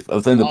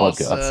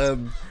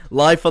podcast.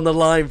 Life on the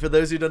line. For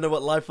those who don't know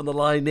what Life on the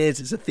Line is,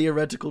 it's a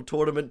theoretical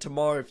tournament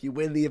tomorrow. If you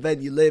win the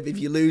event, you live. If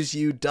you lose,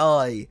 you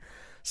die.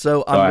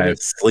 So I'm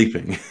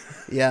sleeping.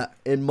 Yeah,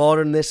 in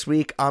Modern this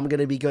week, I'm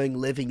gonna be going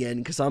living in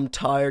because I'm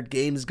tired.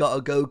 Games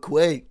gotta go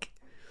quick.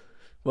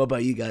 What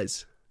about you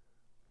guys?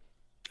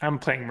 I'm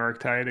playing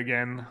Murktide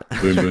again.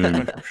 Boom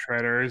boom.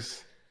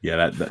 Shredders.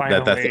 Yeah,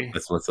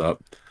 that's what's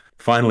up.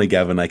 Finally,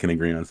 Gavin and I can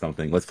agree on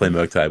something. Let's play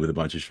Murktide with a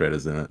bunch of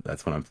Shredders in it.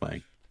 That's what I'm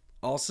playing.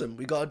 Awesome.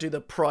 We got to do the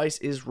Price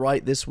is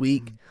Right this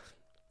week.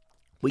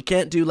 We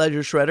can't do Ledger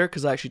Shredder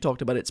because I actually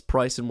talked about its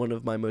price in one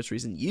of my most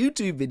recent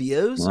YouTube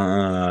videos.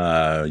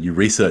 You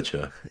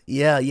researcher.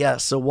 Yeah.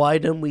 So why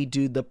don't we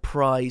do the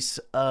price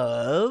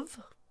of...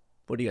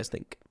 What do you guys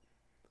think?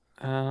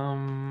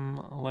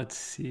 Let's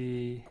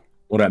see.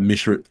 What about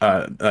Mishra?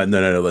 No.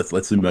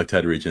 Let's do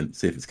Murktide Regent.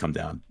 See if it's come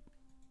down.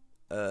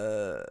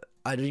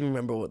 I don't even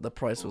remember what the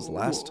price was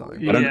last time.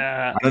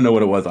 Yeah, I don't know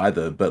what it was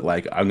either. But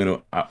like, I'm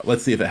gonna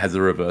let's see if it has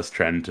a reverse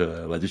trend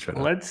to Ledger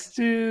Shredder.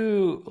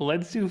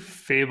 Let's do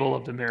Fable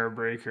of the Mirror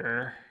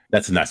Breaker.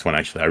 That's a nice one,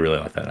 actually. I really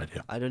like that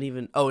idea. I don't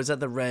even. Oh, is that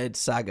the Red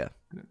Saga?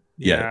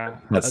 Yeah,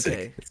 that's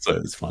okay. Sick.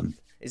 It's fun.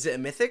 Is it a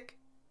mythic?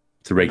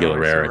 It's a regular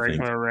rare. I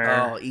think.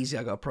 Rare. Oh, easy.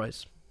 I got a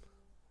price.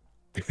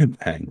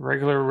 Bang.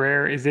 Regular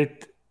rare. Is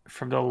it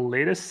from the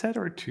latest set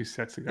or 2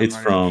 sets ago? It's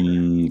from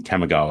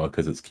Kamigawa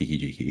because it's Kiki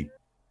Jiki.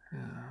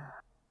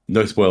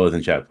 No spoilers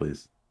in chat,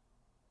 please.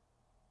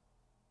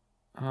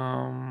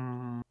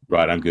 Right,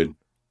 I'm good.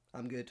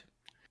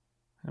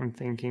 I'm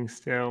thinking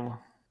still.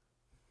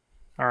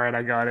 All right,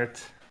 I got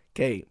it.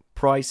 Okay,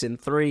 price in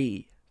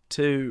 3,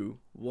 2,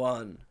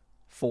 1,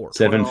 4.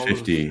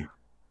 750.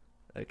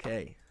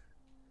 Okay.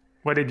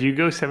 What did you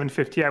go?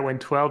 750. I went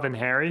 12, and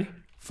Harry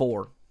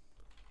 4.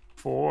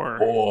 4.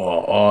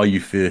 Oh, you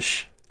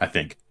fish. I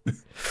think.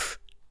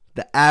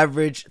 The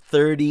average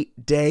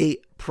 30-day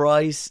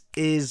price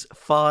is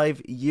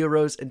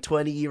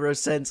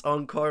 €5.20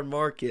 on Card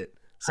Market.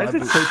 Why is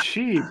it so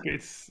cheap?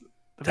 It's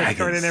the best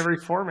card in every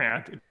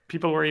format.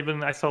 People were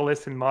even, I saw a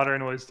list in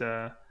Modern, was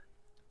the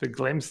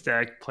Glimpse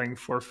deck playing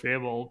 4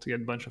 Fable to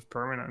get a bunch of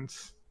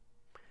permanents.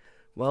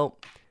 Well,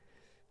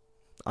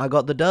 I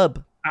got the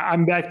dub.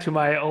 I'm back to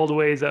my old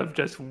ways of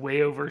just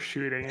way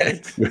overshooting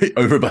it.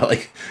 Over by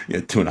like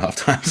 2.5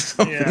 times or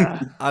something.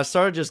 Yeah. I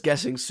started just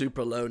guessing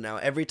super low now.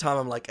 Every time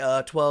I'm like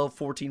 12,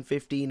 14,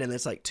 15, and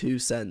it's like 2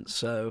 cents.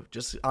 So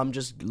I'm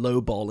just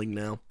lowballing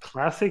now.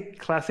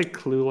 Classic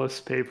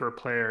clueless paper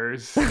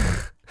players.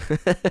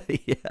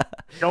 Yeah.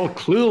 Y'all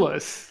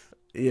clueless.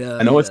 Yeah.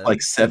 I know it's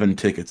like 7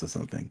 tickets or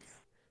something.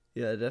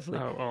 Yeah,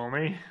 definitely. Oh,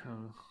 only?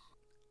 Oh.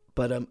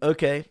 But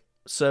okay.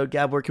 So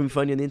Gab, where can we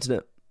find you on the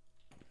internet?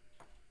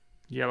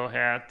 Yellow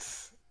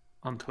Hats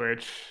on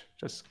Twitch.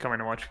 Just come in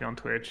and watch me on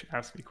Twitch.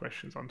 Ask me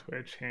questions on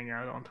Twitch. Hang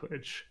out on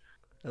Twitch.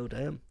 Oh,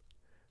 damn.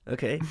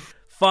 Okay.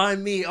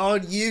 Find me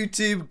on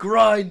YouTube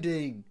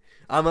grinding.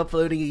 I'm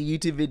uploading a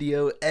YouTube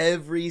video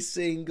every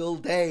single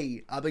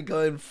day. I've been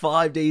going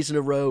 5 days in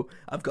a row.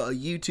 I've got a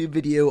YouTube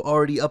video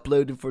already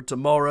uploaded for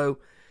tomorrow.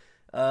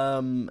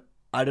 I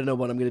don't know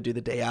what I'm going to do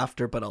the day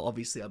after, but I'll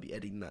be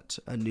editing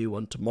a new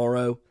one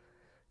tomorrow.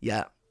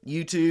 Yeah.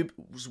 YouTube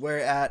is where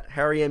at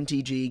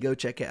HarryMTG. Go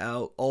check it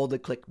out. All the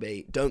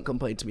clickbait. Don't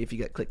complain to me if you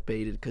get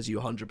clickbaited, because you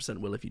 100%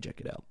 will if you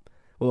check it out.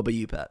 What about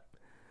you, Pat?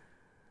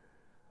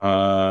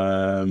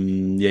 Yeah,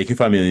 you can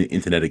find me on the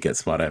internet at Get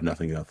Smart. I have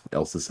nothing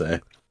else to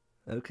say.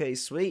 Okay,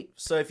 sweet.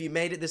 So if you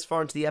made it this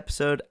far into the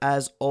episode,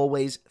 as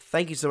always,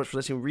 thank you so much for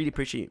listening. Really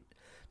appreciate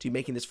you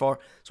making this far.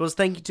 So as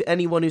thank you to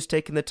anyone who's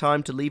taken the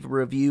time to leave a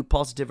review,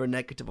 positive or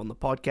negative, on the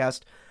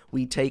podcast.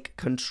 We take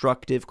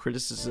constructive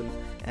criticism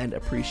and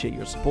appreciate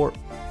your support.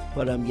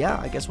 But yeah,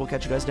 I guess we'll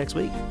catch you guys next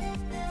week.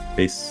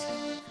 Peace.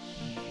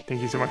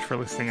 Thank you so much for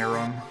listening,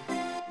 everyone.